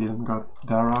 because I didn't got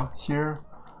Dara here.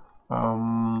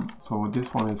 So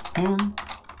this one is pin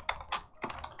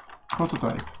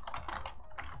prototype.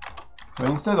 So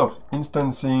instead of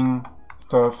instancing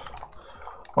stuff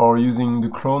or using the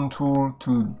clone tool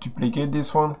to duplicate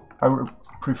this one, I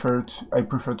prefer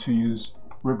to use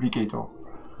replicator,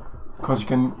 because you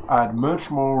can add much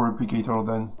more replicator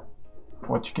than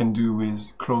what you can do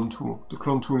with clone tool. The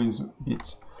clone tool is a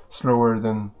bit slower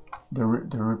than the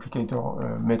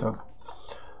replicator method.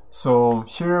 So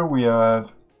here we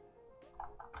have,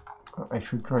 I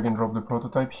should drag and drop the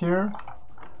prototype here.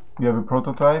 We have a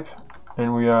prototype,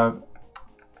 and we have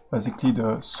basically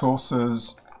the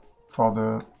sources for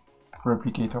the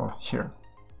replicator here.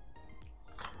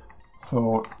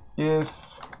 So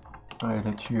if I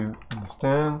let you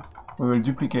understand, we will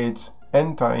duplicate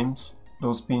n times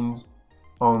those pins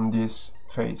on this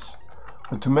face.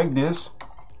 But to make this,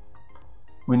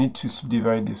 we need to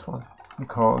subdivide this one,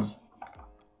 because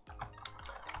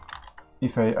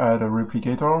if I add a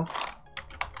replicator,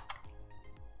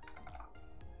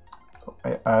 so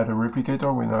I add a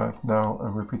replicator, we have now a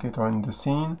replicator in the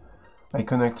scene. I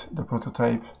connect the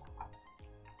prototype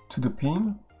to the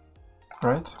pin,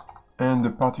 right? And the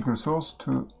particle source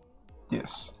to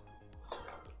this.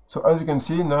 So as you can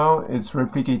see, now it's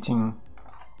replicating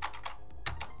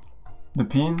the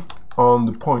pin on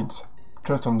the point,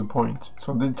 just on the point.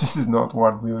 So this is not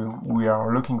what we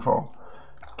are looking for.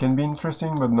 Can be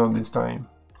interesting, but not this time.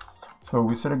 So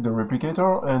we select the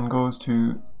replicator and goes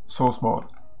to source mode.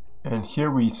 And here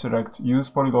we select use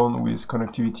polygon with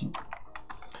connectivity.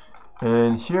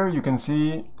 And here you can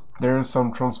see there's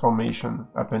some transformation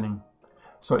happening.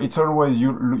 So it's always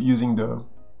using the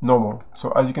normal.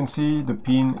 So as you can see, the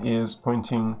pin is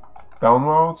pointing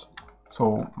downwards,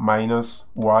 so minus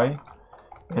y.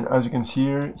 And as you can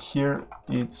see here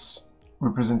it's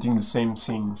representing the same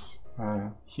things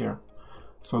here.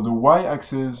 So the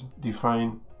y-axis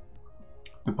define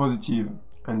the positive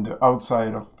and the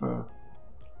outside of the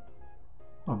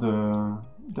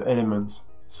elements.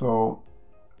 So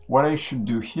what I should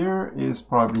do here is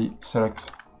probably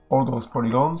select all those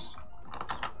polygons,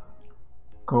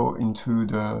 go into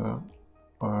the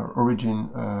origin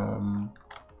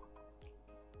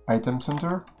item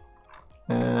center,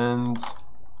 and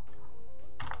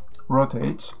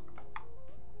rotate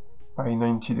by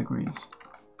 90 degrees.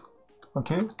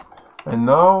 Okay, and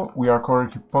now we are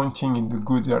correctly pointing in the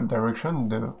good direction,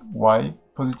 the y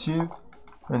positive,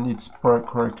 and it's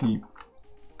correctly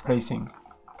placing.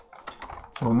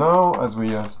 So now, as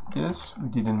we have this, we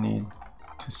didn't need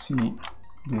to see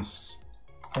this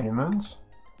element.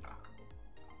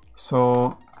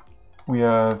 So we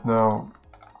have now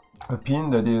a pin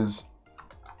that is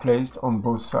placed on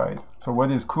both sides. So what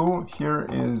is cool here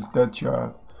is that you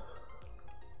have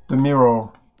the mirror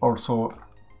also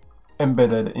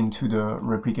embedded into the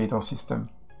replicator system.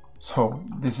 So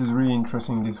this is really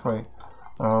interesting this way.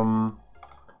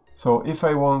 So if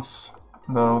I want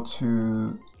now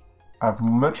to have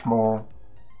much more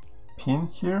pin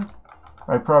here,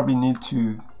 I probably need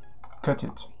to cut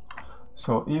it.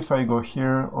 So if I go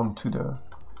here onto the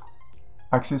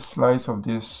axis slice of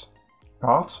this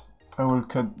part, I will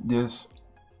cut this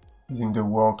using the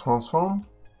world transform.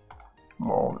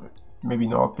 Well, maybe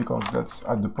not, because that's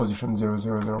at the position 0,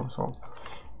 0, 0, so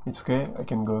it's okay, I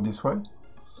can go this way.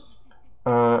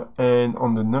 And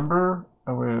on the number,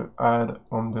 I will add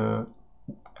on the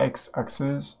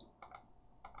x-axis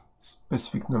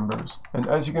specific numbers. And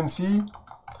as you can see,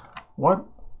 what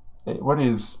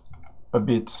is a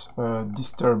bit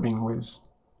disturbing with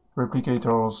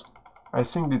replicators, I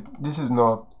think that this is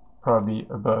not probably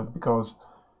a bug, because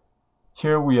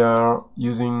here we are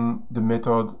using the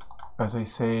method, as I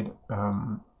said,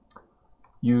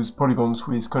 use polygons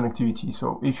with connectivity.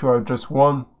 So if you have just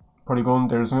one polygon,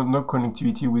 there's no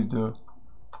connectivity with the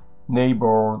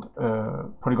neighbored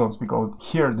polygons, because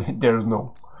here there's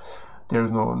no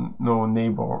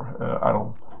neighbor at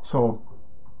all. So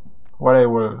what I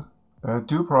will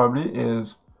do probably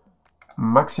is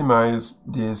maximize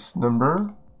this number,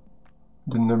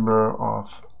 the number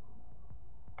of,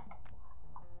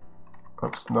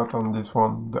 oops, not on this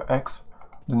one, the x,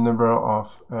 the number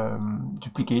of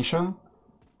duplication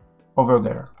over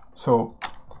there. So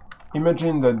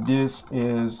imagine that this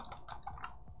is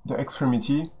the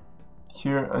extremity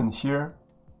here and here,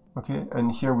 okay,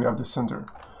 and here we have the center.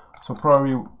 So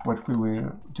probably what we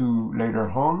will do later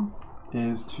on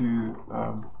is to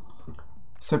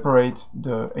separate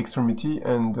the extremity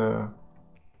and the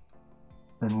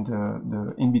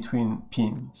in-between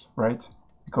pins, right?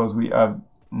 Because we have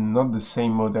not the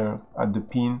same model at the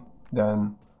pin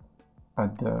than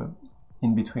at the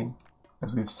in-between.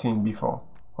 as we've seen before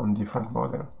on different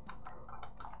model.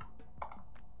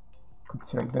 Could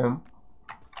select them,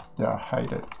 they are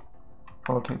hidden.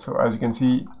 Okay, so as you can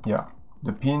see, yeah,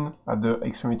 the pin at the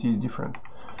extremity is different.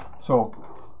 So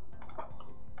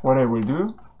what I will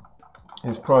do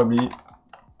is probably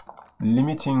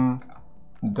limiting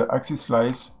the axis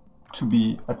slice to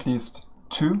be at least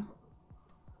 2,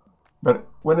 but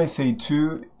when I say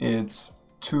 2, it's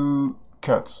 2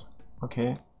 cuts.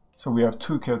 Okay, so we have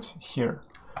 2 cuts here.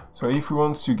 So if we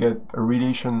want to get a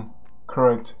relation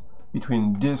correct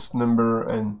between this number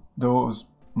and those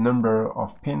number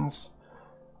of pins,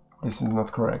 this is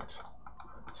not correct.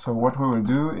 So what we will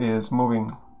do is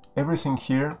moving everything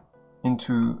here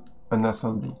into an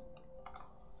assembly.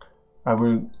 I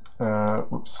will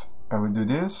do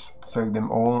this, select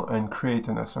them all and create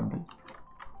an assembly.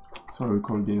 So we will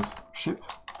call this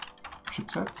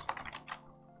chipset,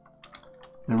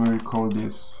 and we will call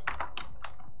this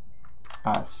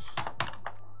ass.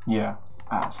 Yeah,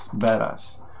 ass,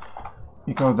 badass,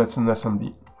 because that's an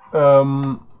assembly.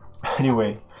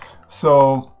 Anyway,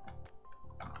 so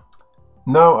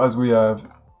now as we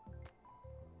have,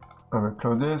 I will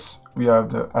close this, we have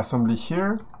the assembly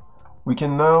here. We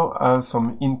can now have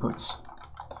some inputs,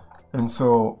 and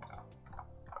so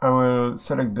I will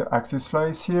select the axis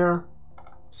slice here,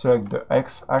 select the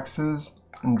x-axis,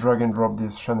 and drag and drop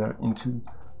this channel into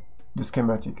the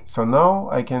schematic. So now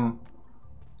I can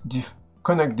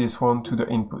connect this one to the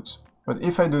input. But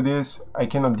if I do this, I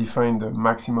cannot define the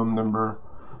maximum number,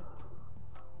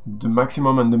 the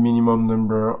maximum and the minimum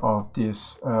number of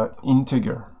this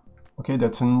integer. Okay,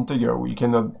 that's an integer. We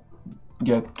cannot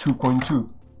get 2.2.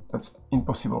 That's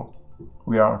impossible.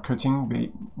 We are cutting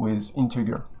with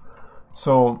integer.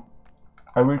 So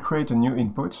I will create a new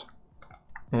input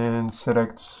and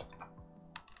select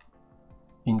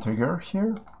integer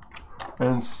here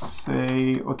and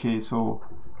say, okay, so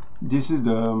this is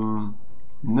the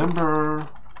number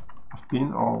of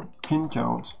pin, or pin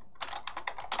count.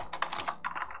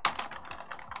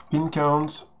 Pin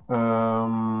count,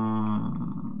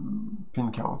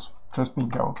 just pin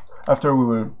count. After we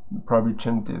will probably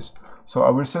change this. So I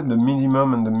will set the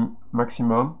minimum and the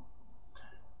maximum.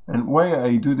 And why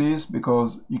I do this,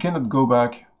 because you cannot go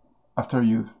back after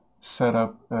you've set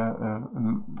up,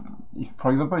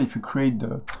 for example, if you create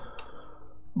the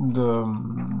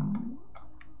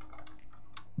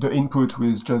input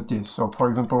with just this. So for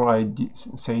example, I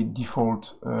say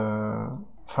default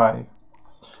 5.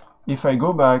 If I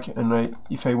go back and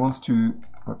if I want to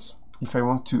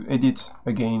edit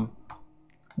again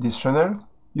this channel,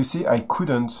 you see I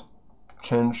couldn't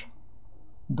change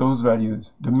those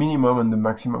values, the minimum and the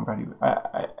maximum value.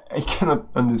 I cannot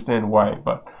understand why,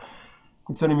 but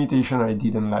it's a limitation I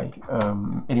didn't like.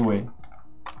 Anyway,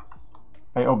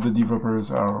 I hope the developers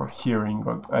are hearing,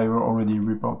 but I already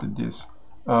reported this.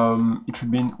 It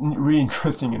should be really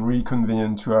interesting and really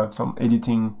convenient to have some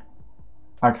editing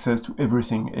access to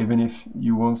everything. Even if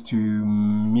you want to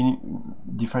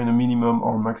define a minimum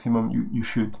or maximum, you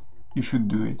should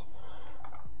do it.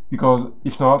 Because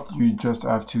if not, you just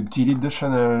have to delete the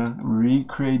channel,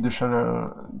 recreate the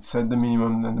channel, set the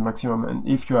minimum and the maximum, and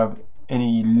if you have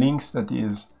any links that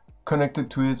is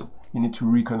connected to it, you need to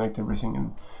reconnect everything,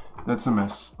 and that's a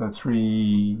mess. That's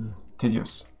really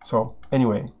tedious. So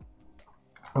anyway,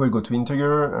 I will go to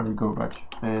integer, I will go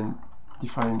back and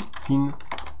define pin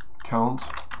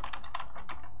count,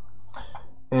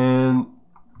 and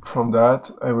from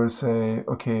that I will say,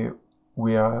 okay,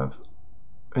 we have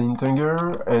an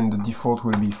integer and the default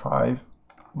will be 5.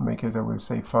 In my case I will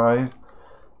say 5,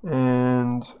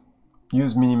 and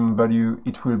use minimum value,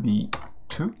 it will be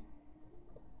 2.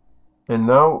 And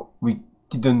now we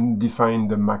didn't define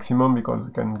the maximum because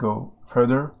we can go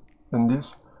further than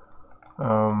this,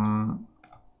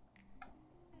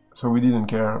 so we didn't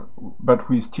care, but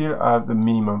we still have the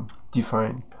minimum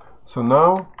defined. So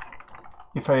now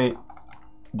if I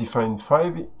define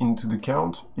 5 into the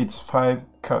count, it's 5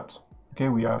 cuts. Okay,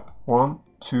 we have 1,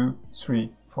 2,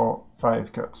 3, 4,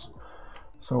 5 cuts.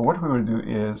 So what we will do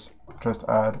is just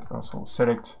add, also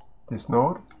select this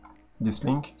node, this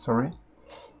link, sorry,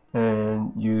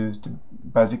 and use the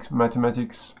basic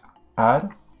mathematics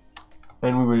add,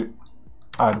 and we will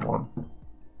add 1,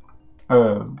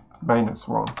 minus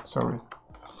 1, sorry.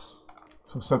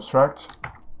 So subtract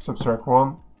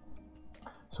 1.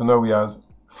 So now we have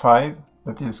 5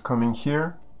 that is coming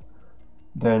here,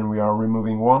 then we are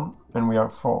removing 1, and we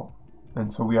have 4,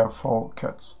 and so we have 4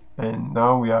 cuts, and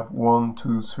now we have 1,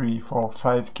 2, 3, 4,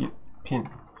 5 pin.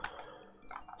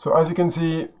 So as you can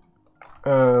see,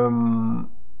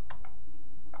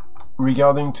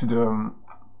 regarding to the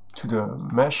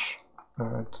mesh,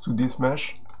 to this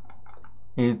mesh,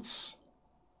 it's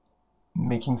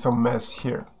making some mess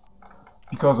here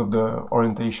because of the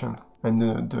orientation and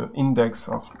the index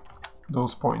of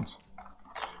those points.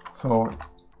 So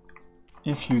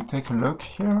if you take a look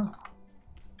here,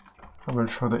 I will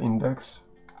show the index,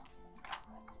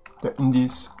 the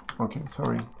indice, okay,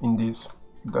 sorry, indice,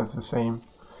 that's the same.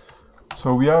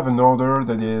 So we have an order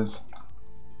that is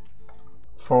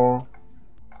 4,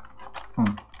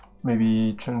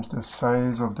 maybe change the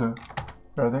size of the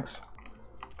vertex,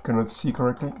 cannot see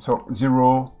correctly, so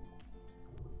 0,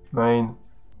 9,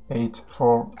 8,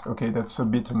 4, okay, that's a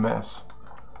bit a mess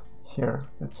here,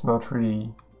 it's not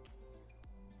really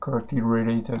correctly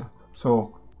related.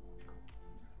 So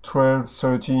 12,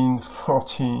 13,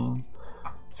 14,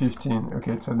 15,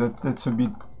 okay, so that's a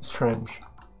bit strange.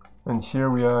 And here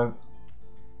we have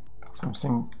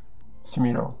something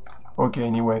similar. Okay,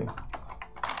 anyway.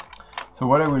 So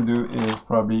what I will do is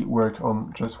probably work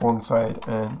on just one side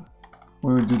and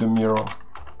we will do the mirror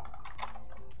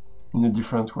in a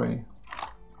different way.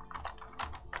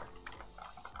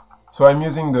 So I'm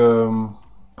using the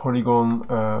polygon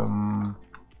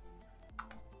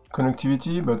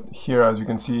connectivity, but here, as you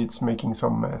can see, it's making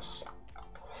some mess.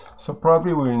 So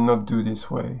probably we will not do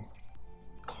this way.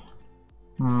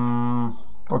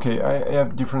 Okay, I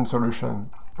have different solution.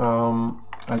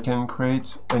 I can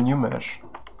create a new mesh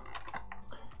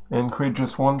and create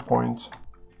just one point.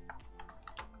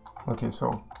 Okay,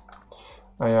 so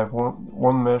I have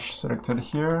one mesh selected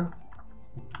here.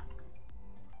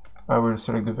 I will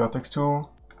select the vertex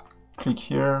tool, click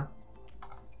here.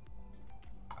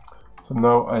 So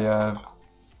now I have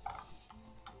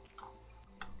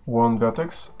one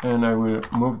vertex and I will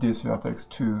move this vertex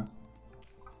to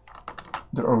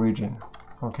the origin.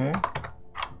 Okay,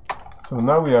 so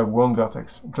now we have one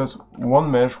vertex, just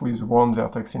one mesh with one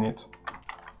vertex in it.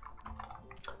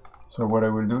 So what I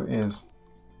will do is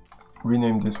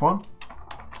rename this one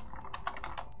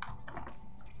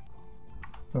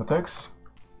vertex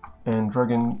and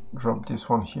drag and drop this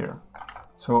one here.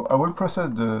 So I will process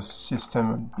the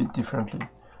system a bit differently.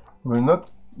 We will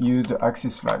not use the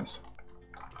axis slice.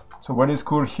 So what is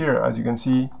cool here, as you can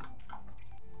see,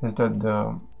 is that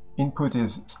the input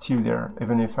is still there,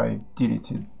 even if I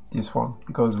deleted this one,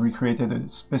 because we created a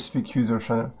specific user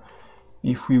channel.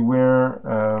 If we were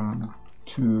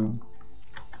to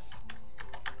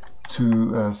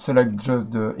select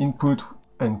just the input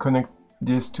and connect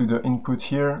this to the input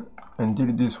here and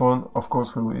delete this one, of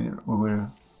course we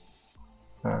will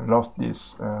lost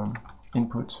this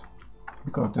input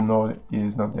because the node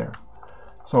is not there.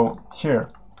 So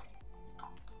here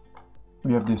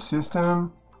we have this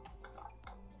system.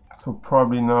 So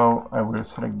probably now I will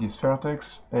select this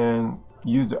vertex and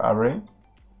use the array.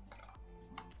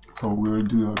 So we will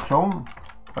do a clone,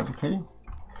 basically.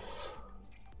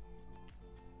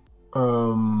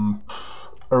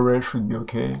 Array should be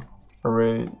okay.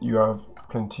 Array, you have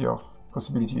plenty of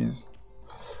possibilities.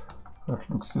 That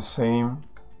looks the same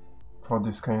for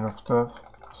this kind of stuff.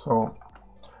 So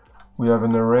we have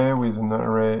an array with an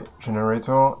array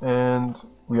generator and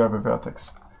we have a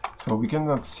vertex. So we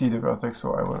cannot see the vertex,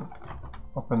 so I will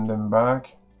open them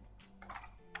back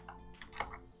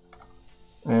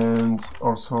and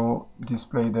also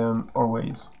display them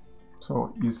always.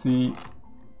 So you see,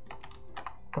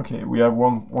 okay, we have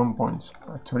one point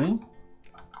actually,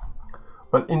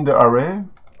 but in the array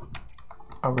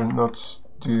I will not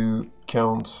do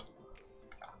count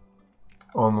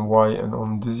on y and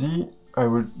on z. I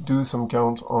will do some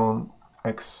count on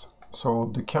x.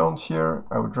 So the count here,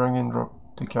 I will drag and drop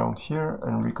the count here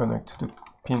and reconnect the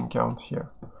pin count here.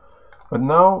 But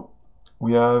now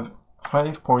we have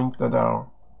 5 points that are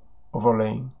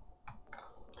overlaying.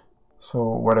 So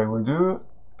what I will do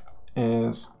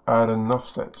is add an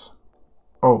offset.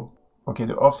 Oh, okay,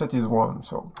 the offset is 1.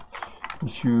 So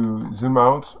if you zoom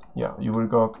out, yeah, you will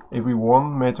got every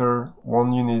 1 meter,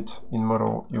 1 unit in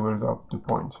Modo, you will got the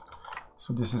point.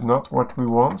 So this is not what we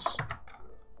want.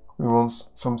 We want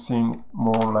something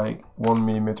more like 1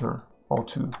 millimeter or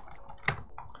 2.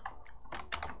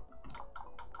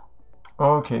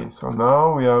 Okay, so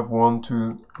now we have 1,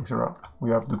 2, etc. We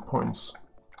have the points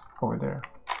over there.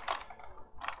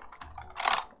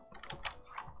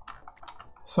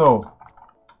 So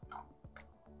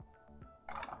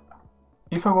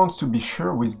if I want to be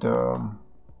sure with the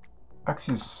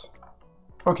axis,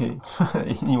 okay,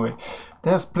 anyway,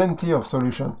 there's plenty of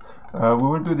solution. We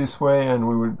will do this way and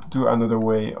we will do another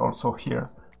way also here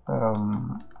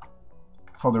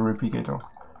for the replicator.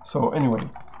 So anyway,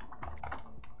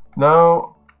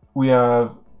 now we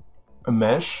have a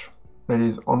mesh that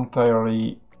is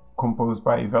entirely composed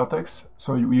by vertex.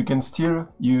 So you can still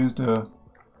use the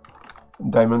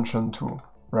dimension tool.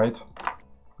 right?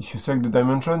 If you select the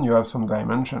dimension, you have some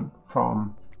dimension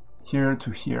from here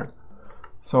to here.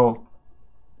 So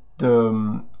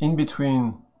the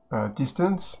in-between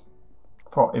distance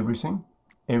for everything,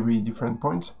 every different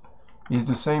point, is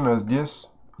the same as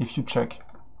this if you check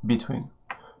between.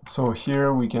 So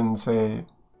here we can say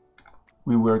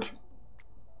we work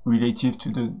relative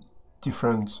to the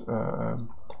different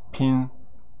pin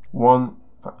one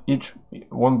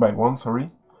by one,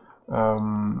 sorry.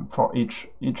 For each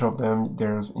of them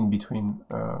there's in between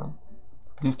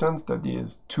distance that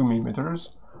is 2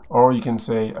 millimeters, or you can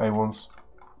say I want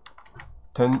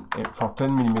 10 for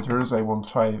 10 millimeters I want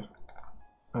 5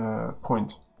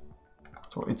 point.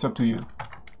 So it's up to you. You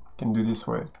can do this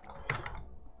way.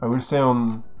 I will stay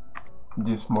on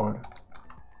this mode.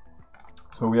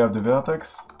 So we have the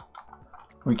vertex.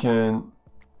 We can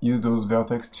use those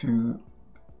vertex to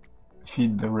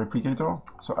feed the replicator.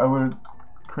 So I will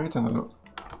create a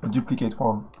duplicate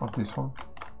one of this one.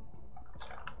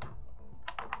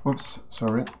 Oops,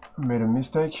 sorry, I made a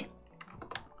mistake.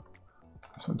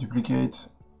 So duplicate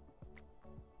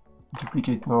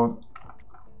node.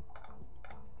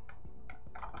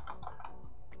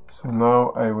 So now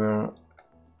I will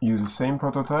use the same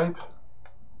prototype,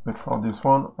 but for this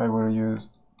one I will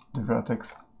use the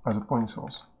vertex as a point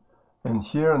source. And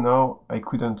here now I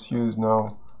couldn't use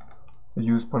now the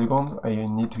use polygon, I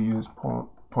need to use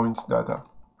points data.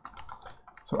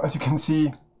 So as you can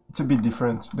see, it's a bit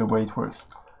different the way it works.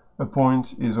 A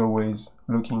point is always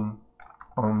looking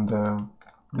on the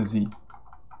Z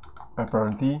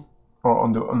apparently, or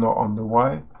on the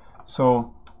Y.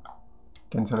 So you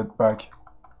can select back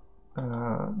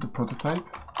the prototype.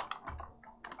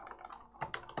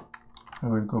 I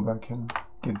will go back and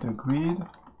get the grid.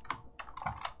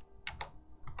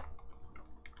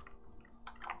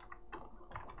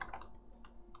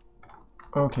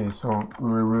 Okay, so we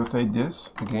will rotate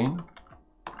this again.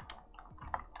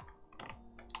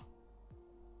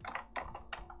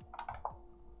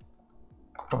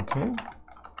 Okay,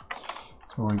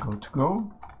 so we go to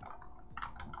go.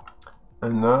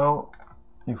 And now,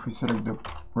 if we select the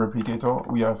replicator,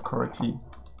 we have correctly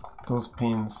those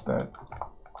pins that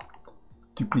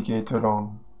duplicate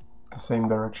along the same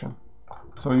direction.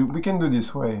 So we can do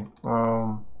this way.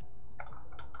 Well,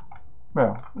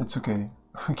 it's okay.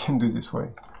 We can do this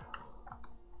way.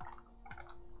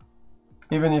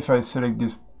 Even if I select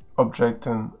this object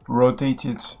and rotate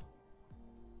it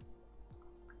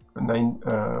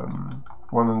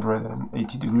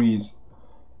 180 degrees,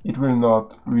 it will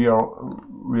not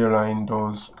realign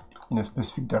those in a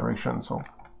specific direction. So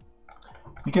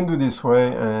you can do this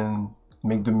way and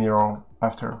make the mirror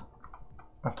after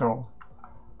all.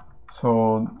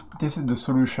 So this is the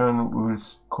solution. We will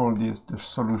call this the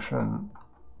solution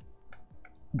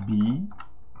B.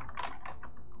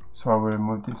 So I will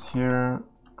move this here,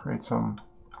 create some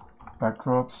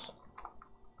backdrops.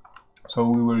 So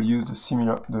we will use the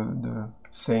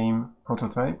same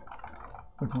prototype,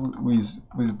 but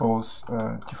with both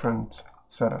different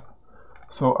setup.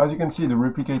 So as you can see, the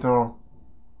replicator,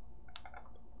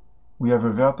 we have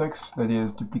a vertex that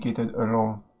is duplicated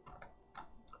along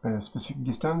a specific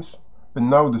distance, but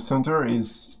now the center is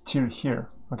still here.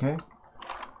 Okay.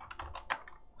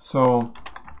 So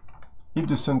if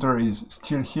the center is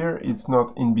still here, it's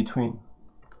not in between.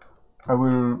 I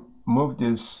will move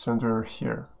this center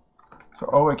here. So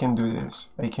how I can do this?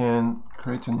 I can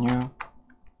create a new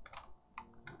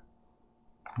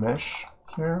mesh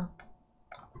here.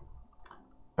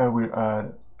 I will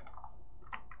add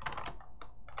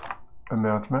a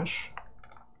merge mesh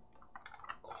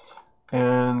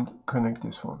and connect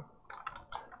this one.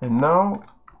 And now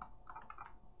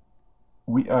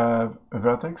we have a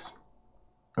vertex,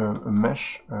 a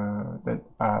mesh that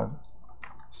have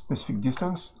specific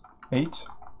distance, 8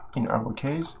 in our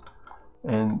case,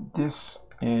 and this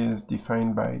is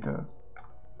defined by the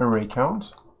array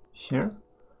count here,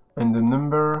 and the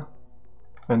number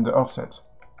and the offset.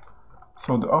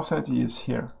 So the offset is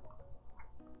here.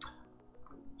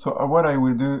 So what I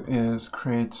will do is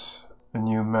create a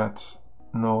new mat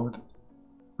node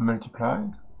multiply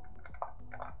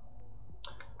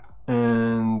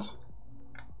and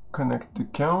connect the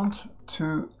count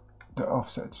to the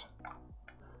offset.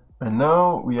 And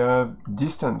now we have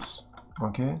distance.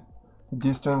 Okay, the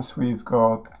distance we've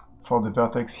got for the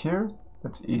vertex here,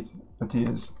 that's it, that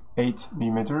is 8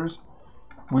 millimeters,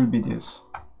 will be this.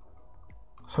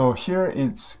 So here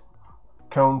it's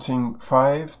counting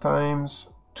 5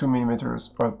 times 2 millimeters,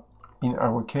 but in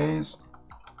our case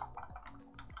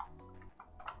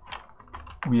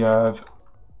we have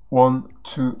 1,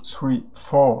 2, 3,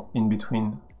 4 in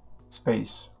between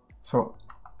space. So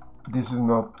this is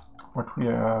not what we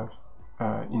have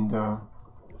in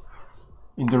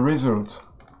the result.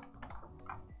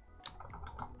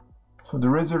 So the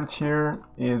result here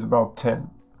is about 10.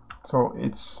 So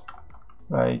it's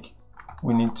like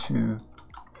we need to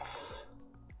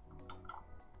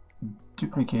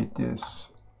duplicate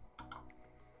this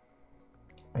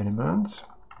element,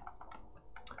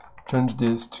 change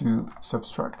this to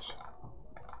subtract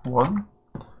 1,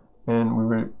 and we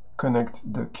will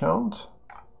connect the count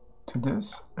to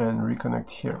this and reconnect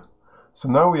here. So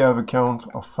now we have a count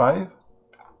of 5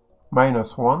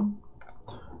 minus 1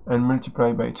 and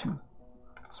multiply by 2.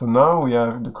 So now we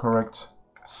have the correct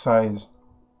size,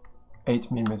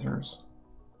 8 millimeters.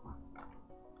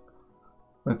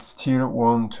 But still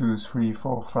 1, 2, 3,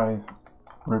 4, 5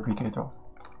 replicator.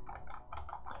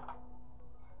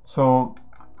 So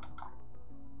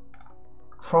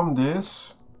from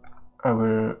this, I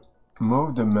will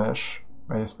move the mesh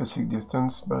by a specific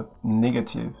distance, but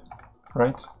negative,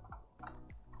 right?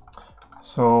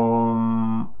 So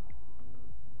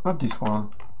not this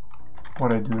one.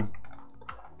 What I do?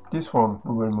 This one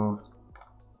we will move.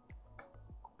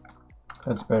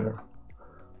 That's better.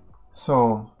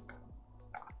 So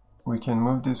we can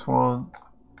move this one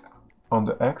on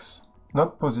the X,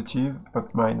 not positive,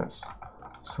 but minus.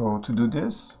 So to do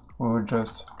this, we will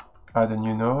just add a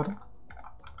new node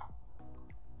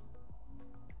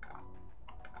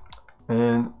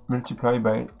and multiply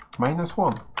by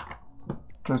 -1,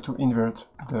 just to invert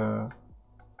the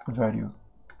value.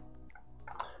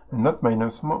 And not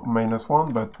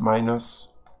 -1, but minus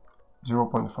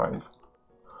 0.5.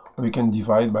 Or you can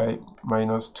divide by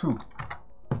 -2.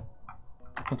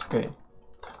 It's okay.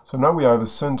 So now we have a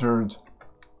centered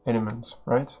element,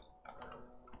 right?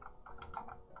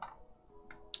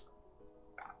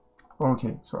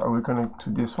 Okay, so I will connect to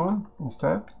this one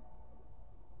instead.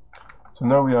 So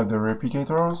now we have the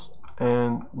replicators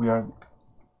and we have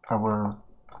our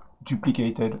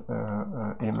duplicated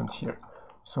element here.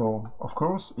 So of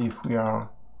course, if we are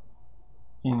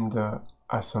in the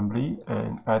assembly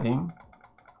and adding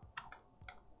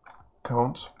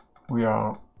count, we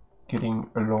are getting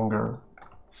a longer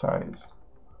size.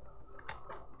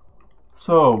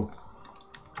 So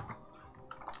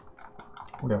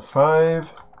we have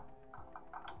 5.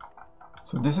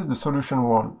 So this is the solution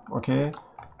 1, okay?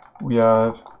 We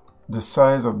have the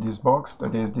size of this box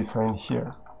that is defined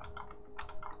here.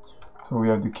 So we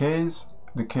have the case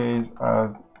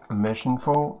have a mesh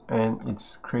info and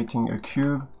it's creating a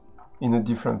cube in a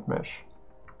different mesh.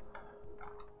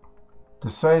 The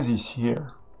size is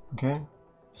here, okay?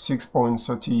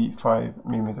 6.35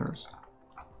 millimeters.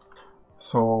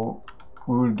 So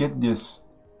we will get this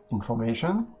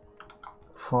information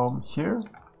from here,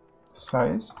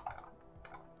 size.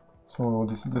 So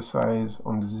this is the size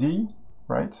on the Z,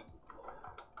 right?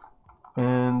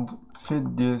 And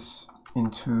feed this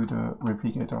into the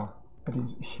replicator that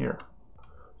is here.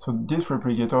 So this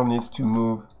replicator needs to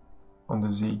move on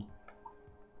the Z,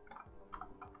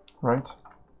 right?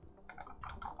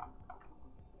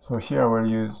 So here I will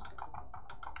use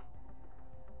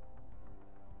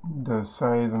the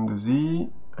size on the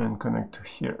Z and connect to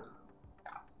here.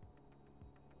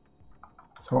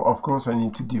 So of course I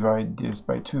need to divide this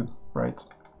by 2, right?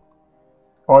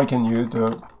 Or I can use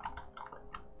the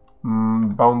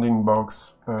bounding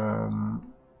box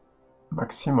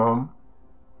maximum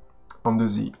on the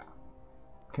Z,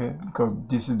 okay? Because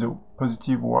this is the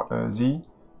positive Z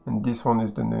and this one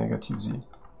is the negative Z.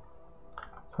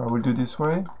 So I will do this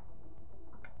way,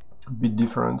 a bit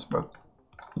different, but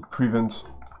it prevents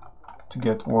to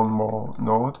get one more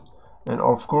node. And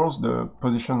of course the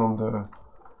position on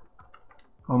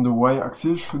the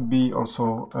y-axis should be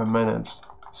also managed.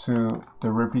 So the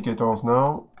replicators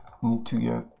now need to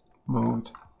get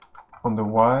moved on the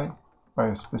y by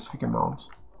a specific amount.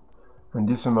 And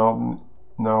this amount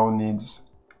now needs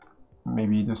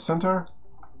maybe the center.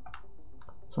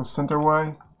 So center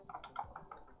y.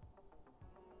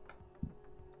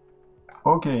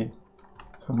 Okay,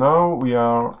 so now we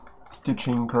are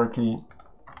stitching correctly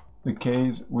the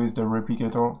case with the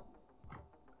replicator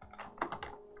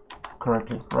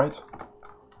correctly, right?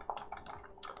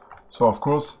 So of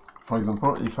course, for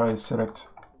example, if I select,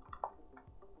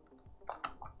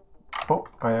 oh,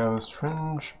 I have a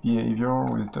strange behavior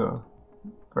with the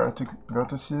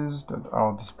vertices that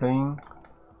are displaying.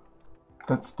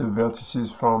 That's the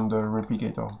vertices from the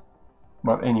replicator.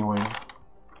 But anyway,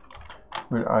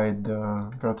 we'll hide the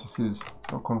vertices.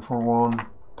 So Control 1,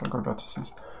 toggle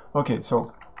vertices. Okay,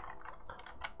 so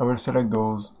I will select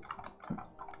those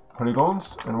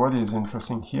polygons, and what is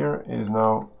interesting here is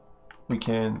now we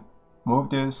can move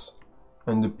this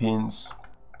and the pins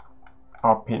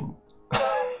are pinned.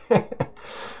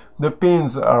 The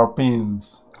pins are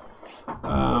pins.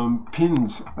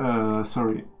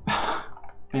 Sorry.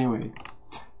 Anyway,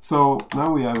 so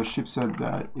now we have a chipset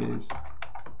that is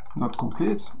not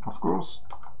complete, of course.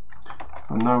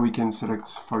 And now we can select,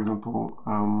 for example,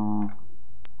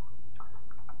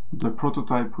 the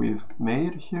prototype we've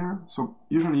made here. So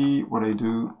usually what I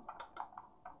do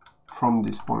from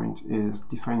this point is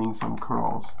defining some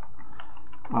colors.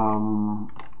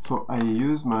 So I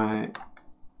use my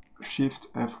Shift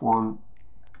F1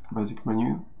 basic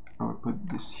menu. I will put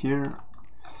this here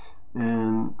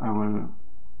and I will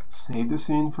save the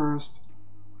scene first.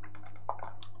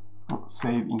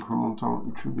 Save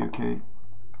incremental, it should be okay.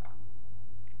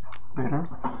 Better.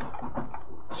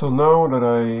 So now that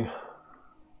I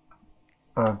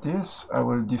have this, I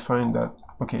will define that,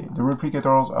 okay, the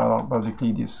replicators are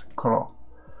basically this color.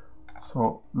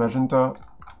 So magenta,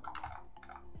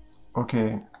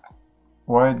 okay,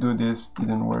 why do this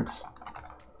didn't work?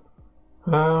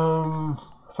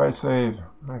 If I save,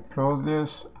 I close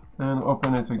this and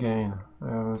open it again. I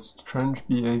have a strange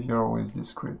behavior with this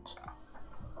script.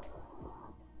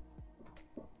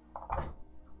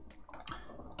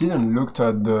 Didn't look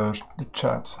at the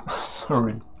chat,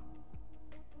 sorry.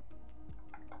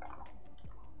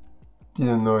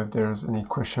 Didn't know if there's any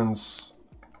questions.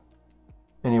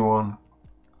 Anyone?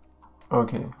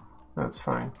 Okay, that's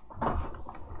fine.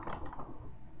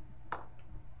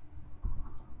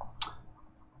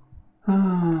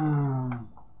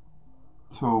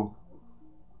 So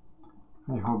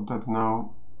I hope that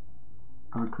now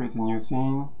I will create a new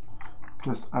scene,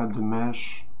 just add the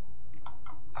mesh,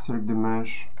 select the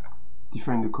mesh,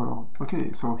 define the color.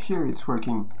 Okay, so here it's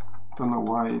working. Don't know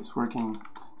why it's working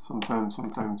sometimes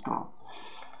not.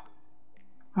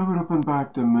 I will open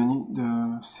back the menu,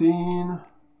 the scene,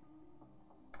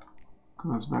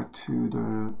 goes back to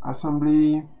the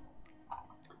assembly,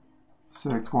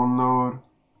 select one node,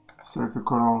 select the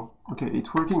color. Okay,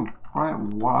 it's working. Why?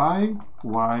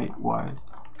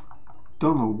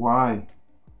 Don't know why.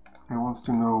 I want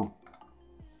to know.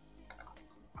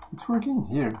 It's working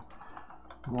here.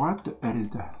 What the hell is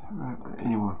that?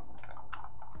 Anyone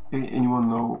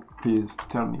know? Please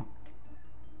tell me.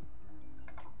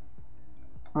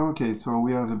 Okay, so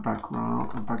we have the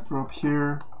backdrop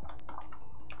here.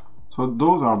 So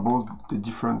those are both the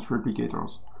different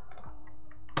replicators.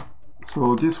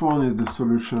 So this one is the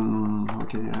solution,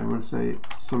 okay, I will say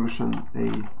solution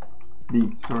B,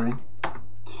 sorry.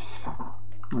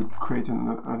 We'll create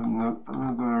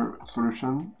another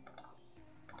solution,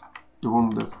 the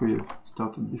one that we've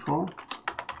started before.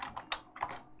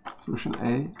 Solution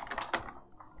A.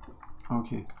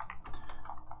 Okay.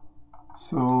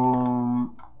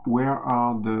 So where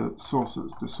are the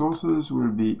sources? The sources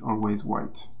will be always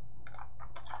white.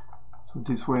 So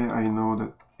this way I know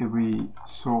that every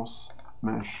source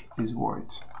mesh is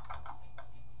white.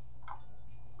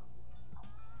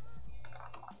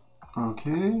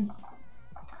 Okay,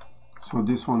 so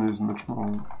this one is much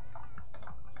more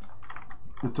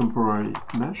a temporary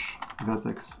mesh,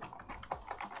 vertex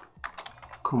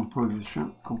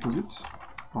composite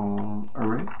or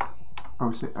array. I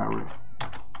would say array.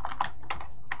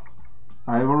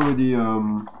 I have already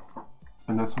an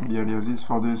assembly aliases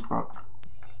for this, but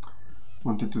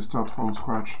wanted to start from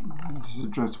scratch. This is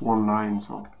just one line,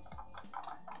 so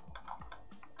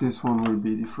this one will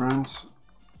be different.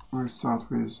 We'll start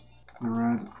with the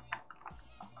red.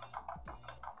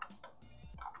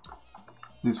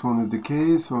 This one is the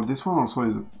case, so this one also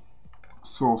is a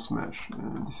source mesh.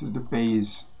 This is the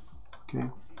base,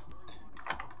 okay.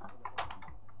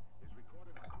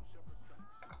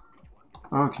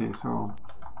 Okay, so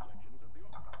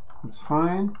that's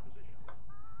fine.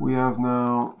 We have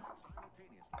now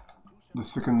the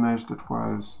second mesh that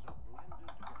was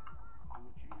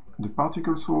the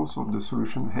particle source of the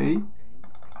solution A.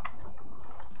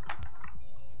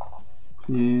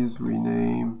 Please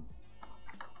rename.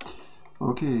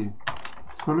 Okay,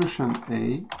 solution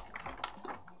A,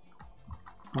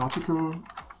 particle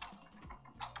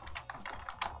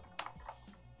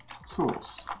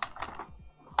source.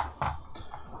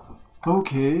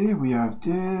 Okay, we have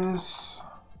this.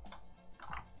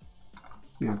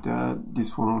 We have that.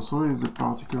 This one also is a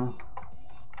particle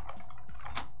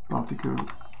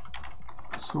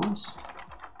source.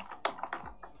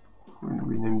 We'll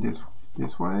rename this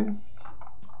way.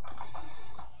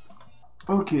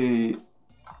 Okay,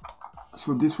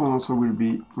 so this one also will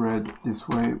be red this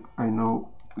way. I know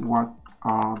what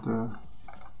are the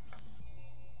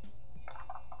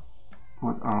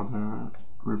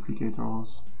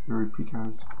replicators, the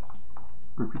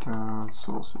replica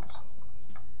sources.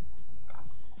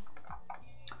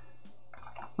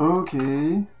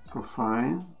 Okay, so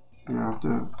fine. We have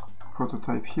the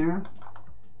prototype here.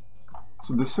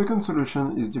 So the second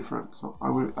solution is different. So I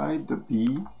will hide the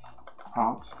B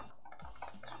part.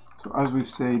 So as we've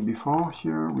said before,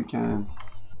 here we can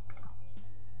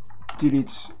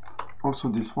delete also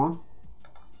this one.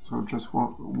 So just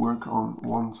work on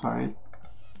one side.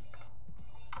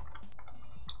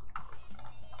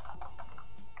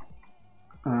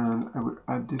 And I will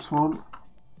add this one.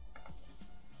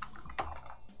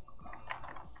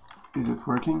 Is it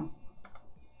working?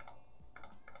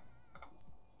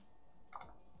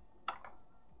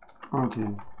 Okay,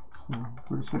 so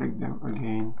we'll select them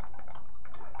again.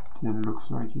 Then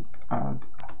looks like it add.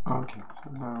 Okay,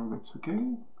 so now that's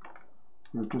okay.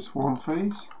 We have just one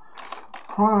face.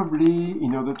 Probably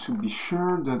in order to be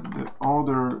sure that the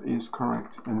order is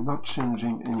correct and not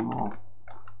changing anymore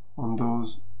on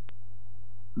those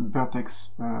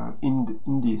vertex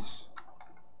index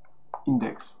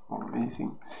or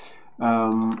anything.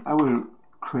 I will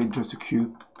create just a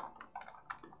cube,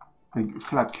 a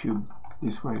flat cube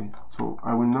this way. So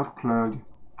I will not plug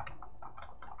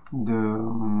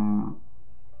the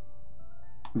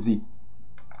Z.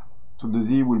 So the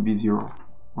Z will be 0,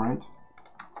 right?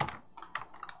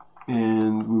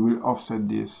 And we will offset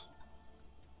this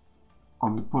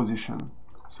on the position.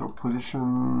 So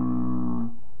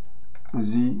position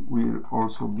Z will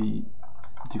also be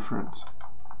different.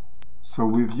 So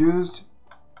we've used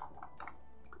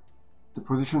the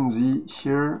position Z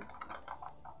here.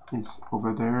 It's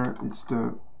over there. It's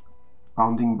the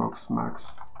bounding box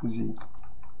max Z.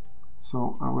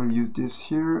 So I will use this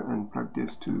here and plug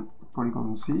this to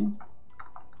polygon Z,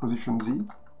 position Z.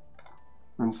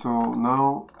 And so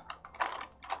now,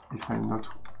 if I not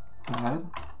add,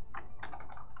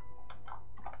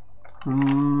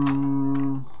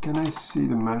 can I see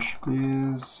the mesh,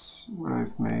 please? What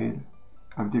I've made?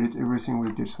 I've deleted everything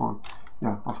with this one.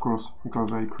 Yeah, of course,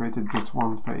 because I created just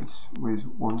one face with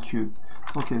one cube.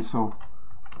 Okay, so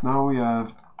now we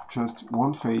have just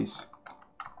one face,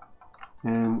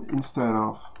 and instead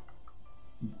of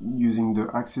using the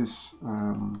axis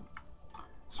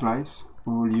slice,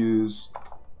 we will use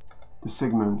the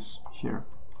segments here.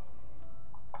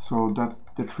 So that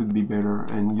should be better,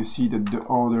 and you see that the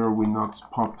order will not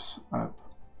pop up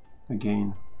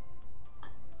again,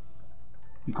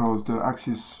 because the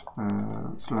axis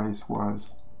slice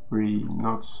was really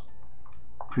not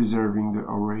preserving the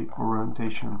array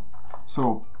orientation.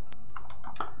 So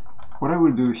what I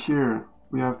will do here,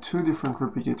 we have two different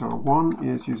replicators. One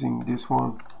is using this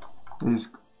one that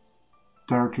is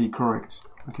directly correct.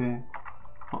 Okay,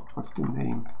 what's the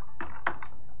name?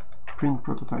 Print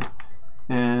prototype.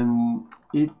 And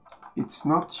it's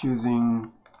not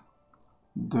using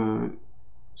the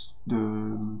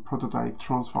prototype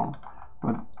transform,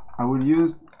 but I will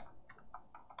use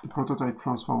the prototype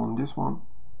transform on this one,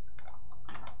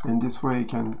 and this way I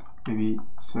can maybe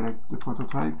select the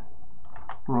prototype,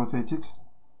 rotate it.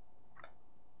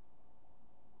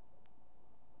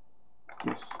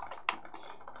 Yes,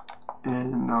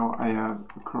 and now I have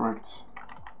a correct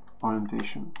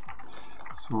orientation.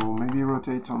 So maybe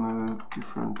rotate on a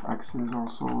different axis,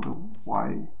 also the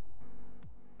Y.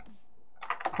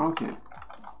 Okay.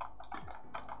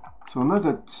 So now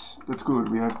that's good.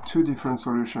 We have two different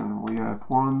solutions. We have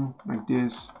one like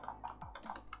this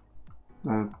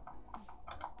that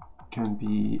can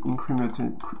be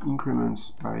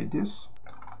increments by this.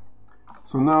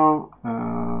 So now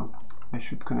I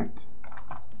should connect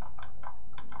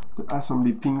the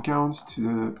assembly pin count to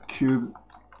the cube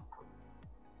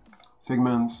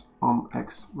segments on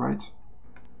X, right?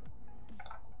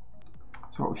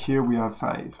 So here we have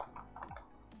 5.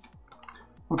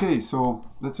 Okay, so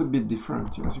that's a bit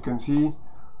different, as you can see.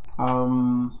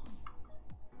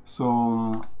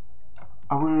 So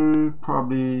I will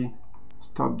probably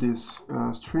stop this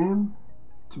stream.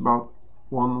 It's about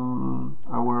 1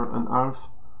 hour and a half.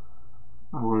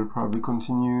 I will probably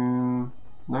continue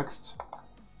next.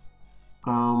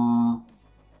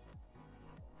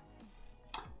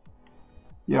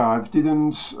 Yeah, I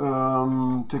didn't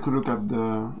take a look at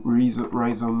the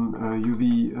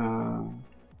RizomUV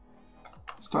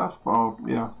stuff, but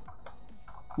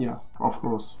yeah, of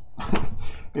course.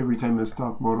 Every time I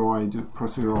start Modo, I do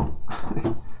procedural.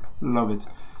 Love it.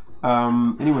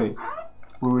 Anyway,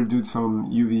 we will do some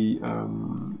UV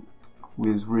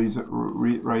with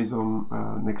Rizom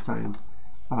next time.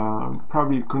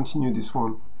 Probably continue this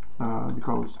one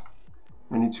because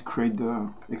I need to create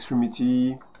the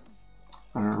extremity.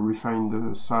 Refine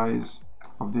the size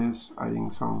of this, adding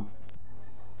some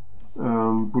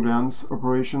booleans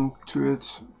operation to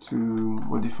it to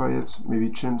modify it, maybe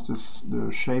change the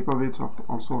shape of it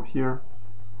also here.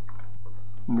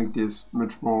 make this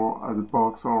much more as a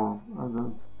box or as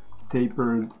a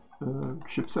tapered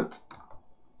chipset.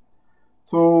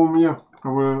 So yeah, I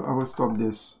will stop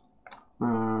this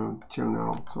till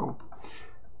now. So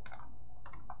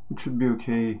it should be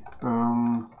okay.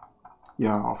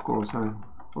 Yeah, of course.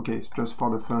 Okay, it's just for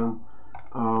the fun.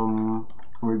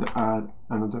 We'll add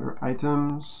another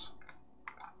items.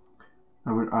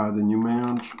 I will add a new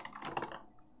merge.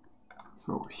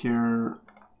 So here,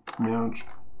 merge,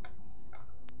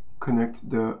 connect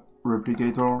the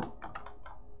replicator,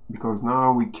 because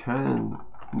now we can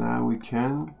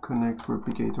connect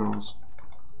replicators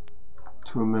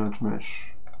to a merge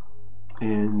mesh.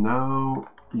 And now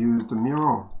use the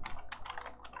mirror.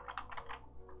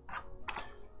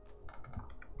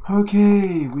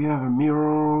 Okay, we have a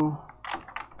mirror.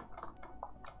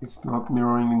 It's not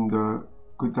mirroring in the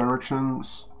good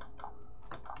directions.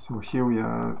 So here we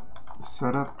have the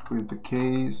setup with the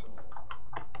case.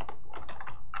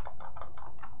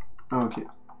 Okay,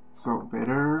 so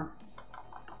better.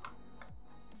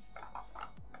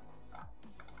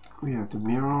 We have the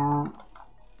mirror.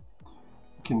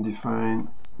 We can define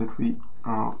that we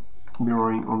are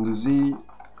mirroring on the Z,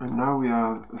 and now we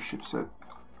have a chipset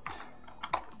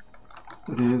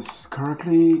that is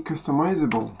correctly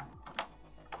customizable.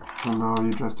 So now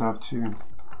you just have to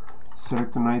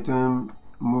select an item,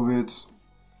 move it,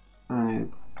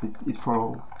 and it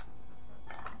follows.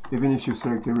 Even if you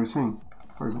select everything,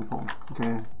 for example,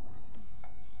 okay,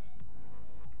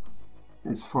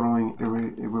 it's following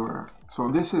everywhere.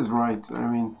 So this is right. I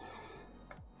mean,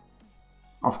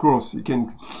 of course you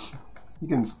can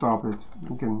stop it,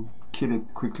 you can kill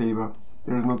it quickly, but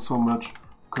there's not so much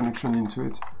connection into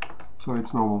it, so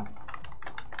it's normal.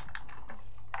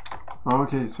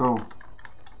 Okay, so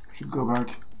should go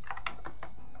back.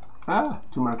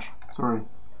 Too much, sorry.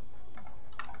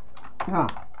 Yeah,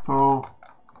 so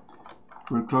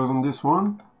we'll close on this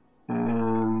one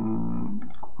and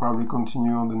probably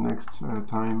continue on the next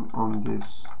time on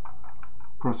this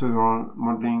procedural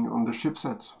modeling on the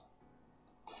chipset.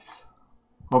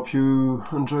 Hope you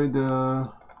enjoyed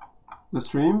the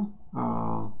stream.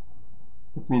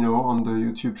 Let me know on the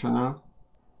YouTube channel.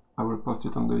 I will post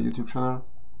it on the YouTube channel.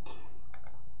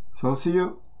 So see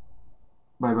you.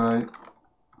 Bye bye.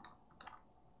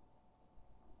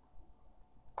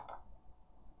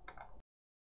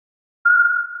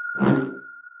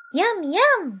 Yum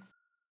yum!